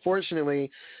 Unfortunately,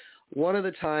 one of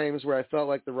the times where I felt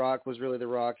like The Rock was really The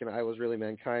Rock and I was really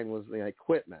Mankind was the I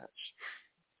Quit match.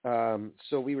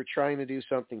 So we were trying to do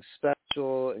something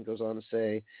special, and goes on to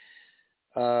say,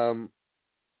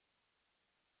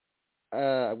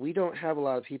 we don't have a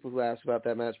lot of people who ask about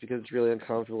that match because it's really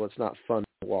uncomfortable. It's not fun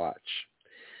to watch.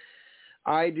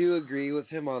 I do agree with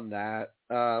him on that.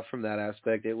 From that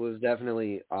aspect, it was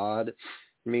definitely odd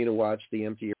for me to watch the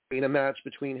empty arena match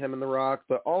between him and The Rock.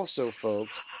 But also,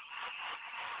 folks,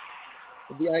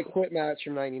 the I Quit match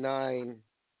from '99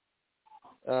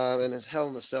 and his Hell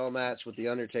in a Cell match with The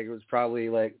Undertaker was probably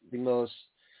the most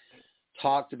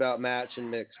talked about match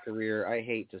in Mick's career. I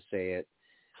hate to say it,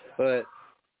 but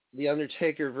The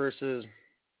Undertaker versus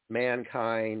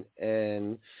Mankind,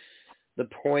 and the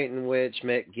point in which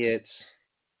Mick gets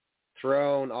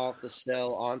thrown off the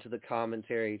cell onto the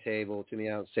commentary table to the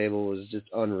announce table was just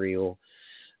unreal.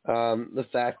 The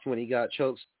fact when he got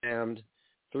chokeslammed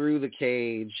through the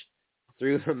cage,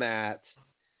 through the mat,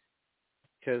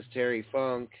 because Terry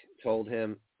Funk told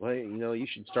him, well, you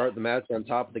should start the match on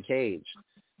top of the cage.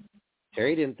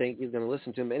 Terry didn't think he was going to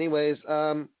listen to him. Anyways,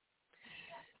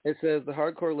 it says the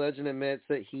hardcore legend admits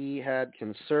that he had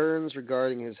concerns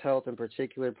regarding his health, in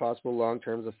particular possible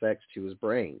long-term effects to his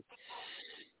brain.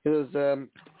 He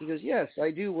goes, yes, I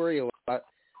do worry a lot.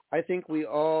 I think we're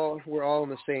all in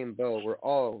the same boat.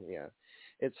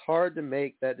 It's hard to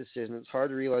make that decision. It's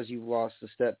hard to realize you've lost a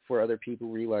step before other people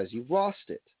realize you've lost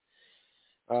it.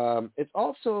 It's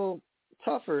also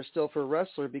tougher still for a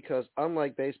wrestler because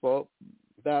unlike baseball,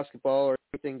 basketball, or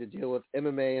anything to deal with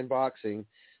MMA and boxing,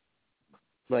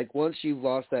 once you've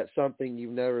lost that something, you're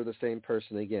never the same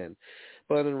person again.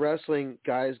 But in wrestling,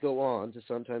 guys go on to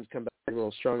sometimes come back a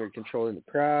little stronger, controlling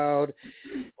the crowd,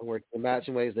 and working the match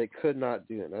in ways they could not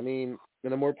do it. I mean,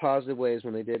 in a more positive ways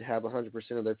when they did have 100%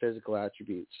 of their physical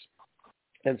attributes.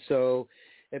 And so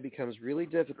it becomes really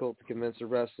difficult to convince a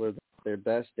wrestler that their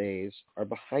best days are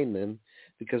behind them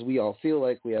because we all feel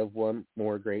like we have one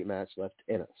more great match left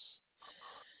in us.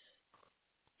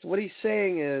 So what he's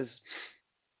saying is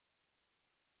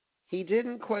he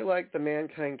didn't quite like the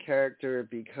Mankind character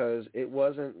because it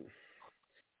wasn't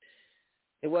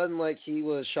like he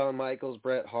was Shawn Michaels,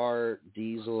 Bret Hart,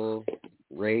 Diesel,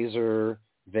 Razor,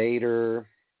 Vader,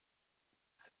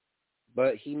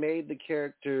 but he made the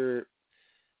character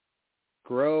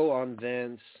grow on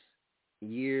Vince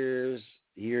years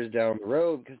down the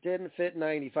road because it didn't fit in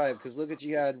 95 because look at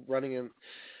you had running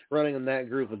in that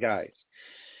group of guys.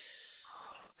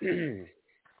 You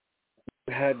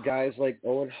had guys like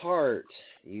Owen Hart.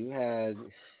 You had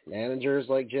managers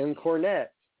like Jim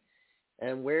Cornette.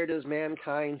 And where does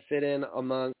Mankind fit in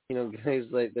among, guys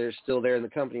like they're still there in the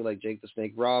company like Jake the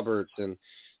Snake Roberts and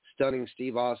Stunning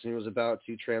Steve Austin, who was about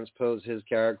to transpose his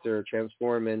character,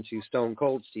 transform into Stone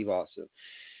Cold Steve Austin.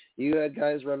 You had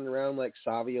guys running around like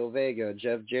Savio Vega,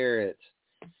 Jeff Jarrett,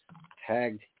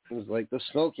 tagged things like the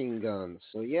Smoking Guns.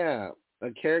 So yeah, a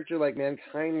character like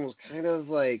Mankind was kind of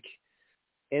like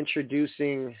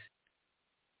introducing,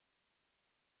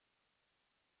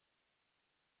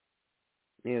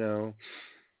 an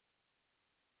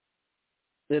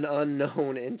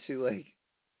unknown into like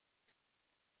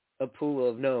a pool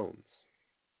of knowns.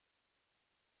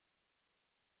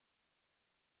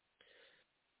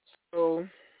 So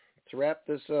to wrap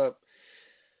this up,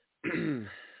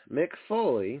 Mick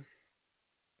Foley,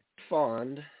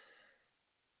 fond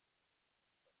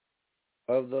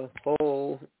of the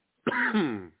whole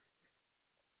he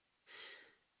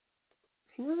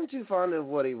wasn't too fond of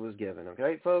what he was given,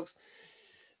 okay, folks?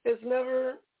 It's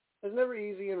never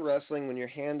easy in wrestling when you're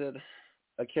handed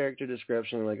a character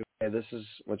description like, okay, this is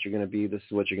what you're going to be, this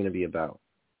is what you're going to be about.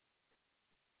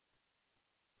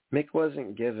 Mick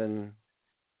wasn't given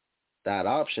that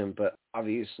option, but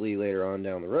obviously later on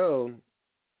down the road,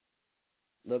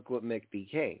 look what Mick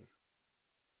became.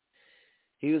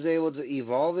 He was able to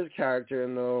evolve his character,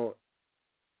 and though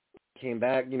he came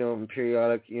back, in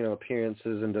periodic,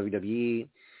 appearances in WWE,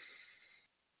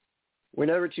 we're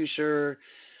never too sure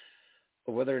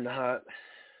whether or not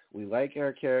we like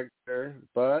our character,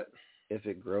 but if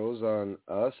it grows on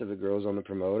us, if it grows on the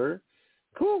promoter,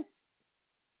 cool.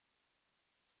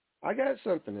 I got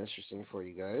something interesting for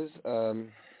you guys.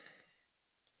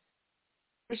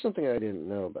 There's something I didn't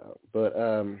know about, but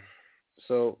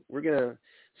so we're going to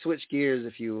switch gears,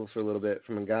 if you will, for a little bit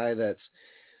from a guy that's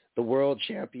the world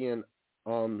champion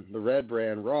on the Red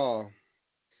brand Raw.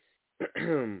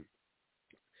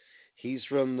 He's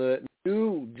from the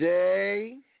New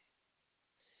Day.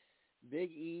 Big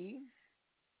E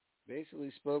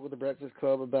basically spoke with the Breakfast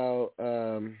Club about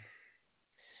when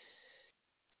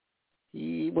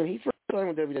he first signed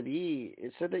with WWE,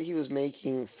 it said that he was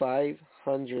making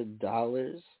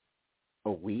 $500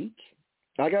 a week.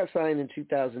 I got signed in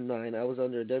 2009. I was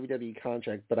under a WWE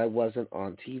contract, but I wasn't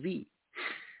on TV.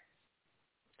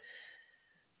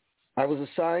 I was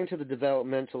assigned to the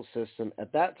developmental system.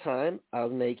 At that time, I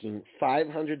was making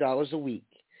 $500 a week.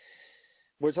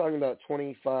 We're talking about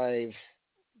 $25,000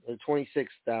 or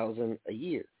 $26,000 a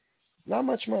year. Not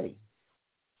much money.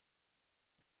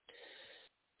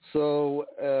 So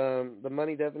the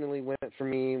money definitely went for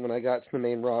me when I got to the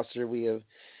main roster. We have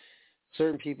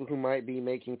certain people who might be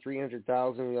making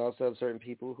 $300,000. We also have certain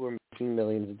people who are making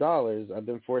millions of dollars. I've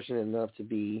been fortunate enough to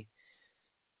be,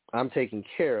 I'm taken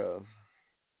care of.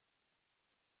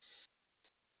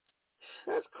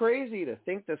 That's crazy to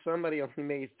think that somebody only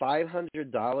made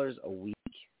 $500 a week.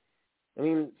 I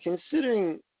mean,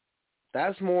 considering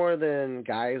that's more than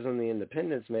guys on the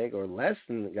independents make, or less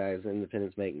than the guys the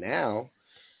independents make now.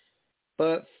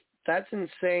 But that's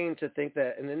insane to think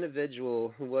that an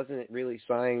individual who wasn't really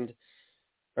signed,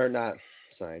 or not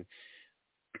signed,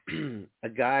 a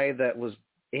guy that was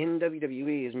in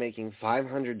WWE is making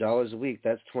 $500 a week.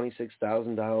 That's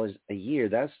 $26,000 a year.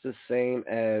 That's the same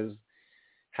as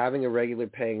having a regular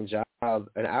paying job,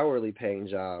 an hourly paying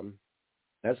job.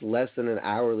 That's less than an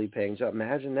hourly paying job.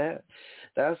 Imagine that.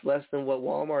 That's less than what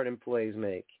Walmart employees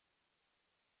make.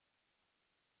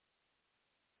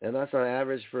 And that's on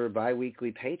average for a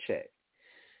biweekly paycheck.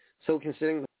 So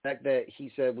considering the fact that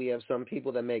he said we have some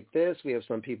people that make this, we have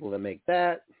some people that make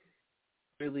that,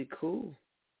 really cool,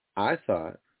 I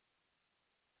thought,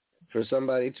 for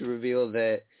somebody to reveal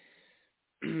that,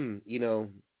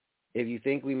 if you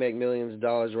think we make millions of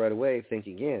dollars right away, think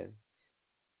again.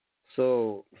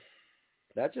 So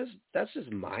that's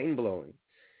just mind-blowing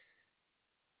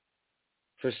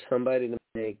for somebody to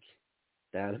make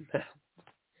that amount.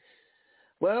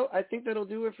 Well, I think that'll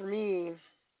do it for me.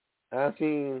 I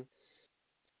mean,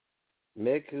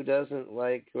 Mick, who doesn't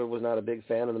like or was not a big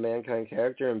fan of the Mankind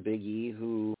character, and Big E,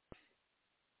 who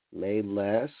made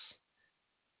less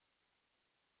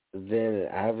than an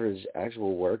average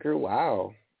actual worker.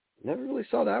 Wow. Never really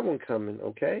saw that one coming,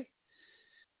 okay?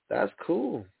 That's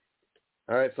cool.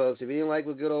 All right, folks, if you didn't like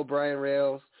what good old Brian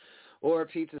Rails or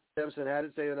Pizza Simpson had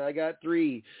to say, then I got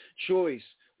 3 choice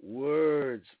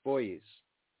words for you.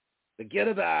 Forget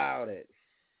about it.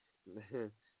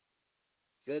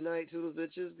 Good night, Toodles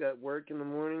bitches. Got work in the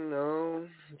morning? No.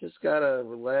 Just got to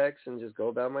relax and just go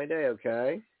about my day,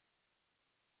 okay?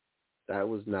 That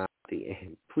was not the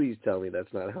end. Please tell me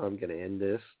that's not how I'm going to end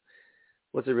this.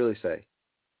 What's it really say?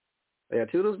 Yeah,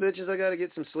 Toodles bitches, I got to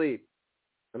get some sleep.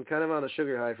 I'm kind of on a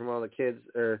sugar high from all the kids,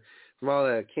 or from all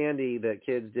the candy that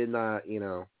kids did not,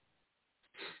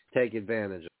 take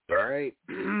advantage of. All right?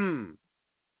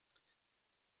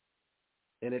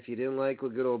 And if you didn't like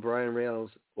what good old Brian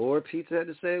Rails or Pizza had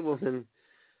to say, well, then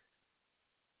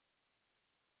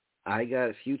I got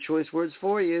a few choice words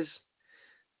for you.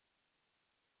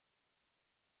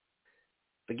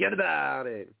 Forget about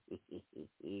it.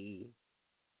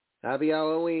 Happy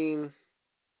Halloween.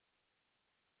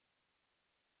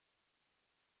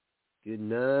 Good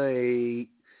night,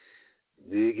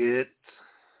 bigot.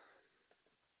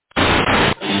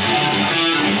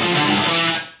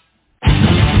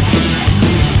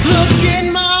 Look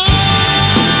in my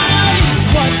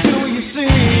eyes, what do you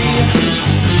see?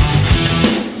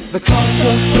 The cult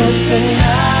of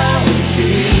personality.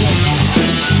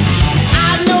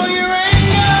 I know your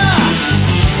anger,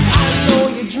 I know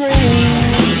your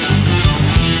dreams.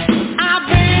 I've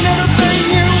been everything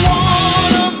you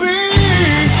wanna be.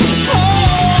 Oh,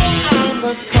 I'm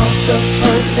the cult of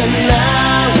personality.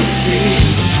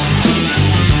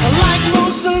 Like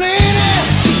Mussolini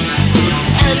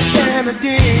and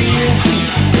Kennedy,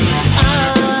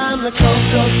 I'm the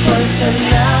cult of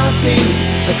personality.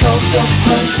 The cult of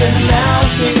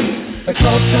personality. The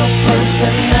cult of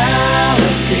personality.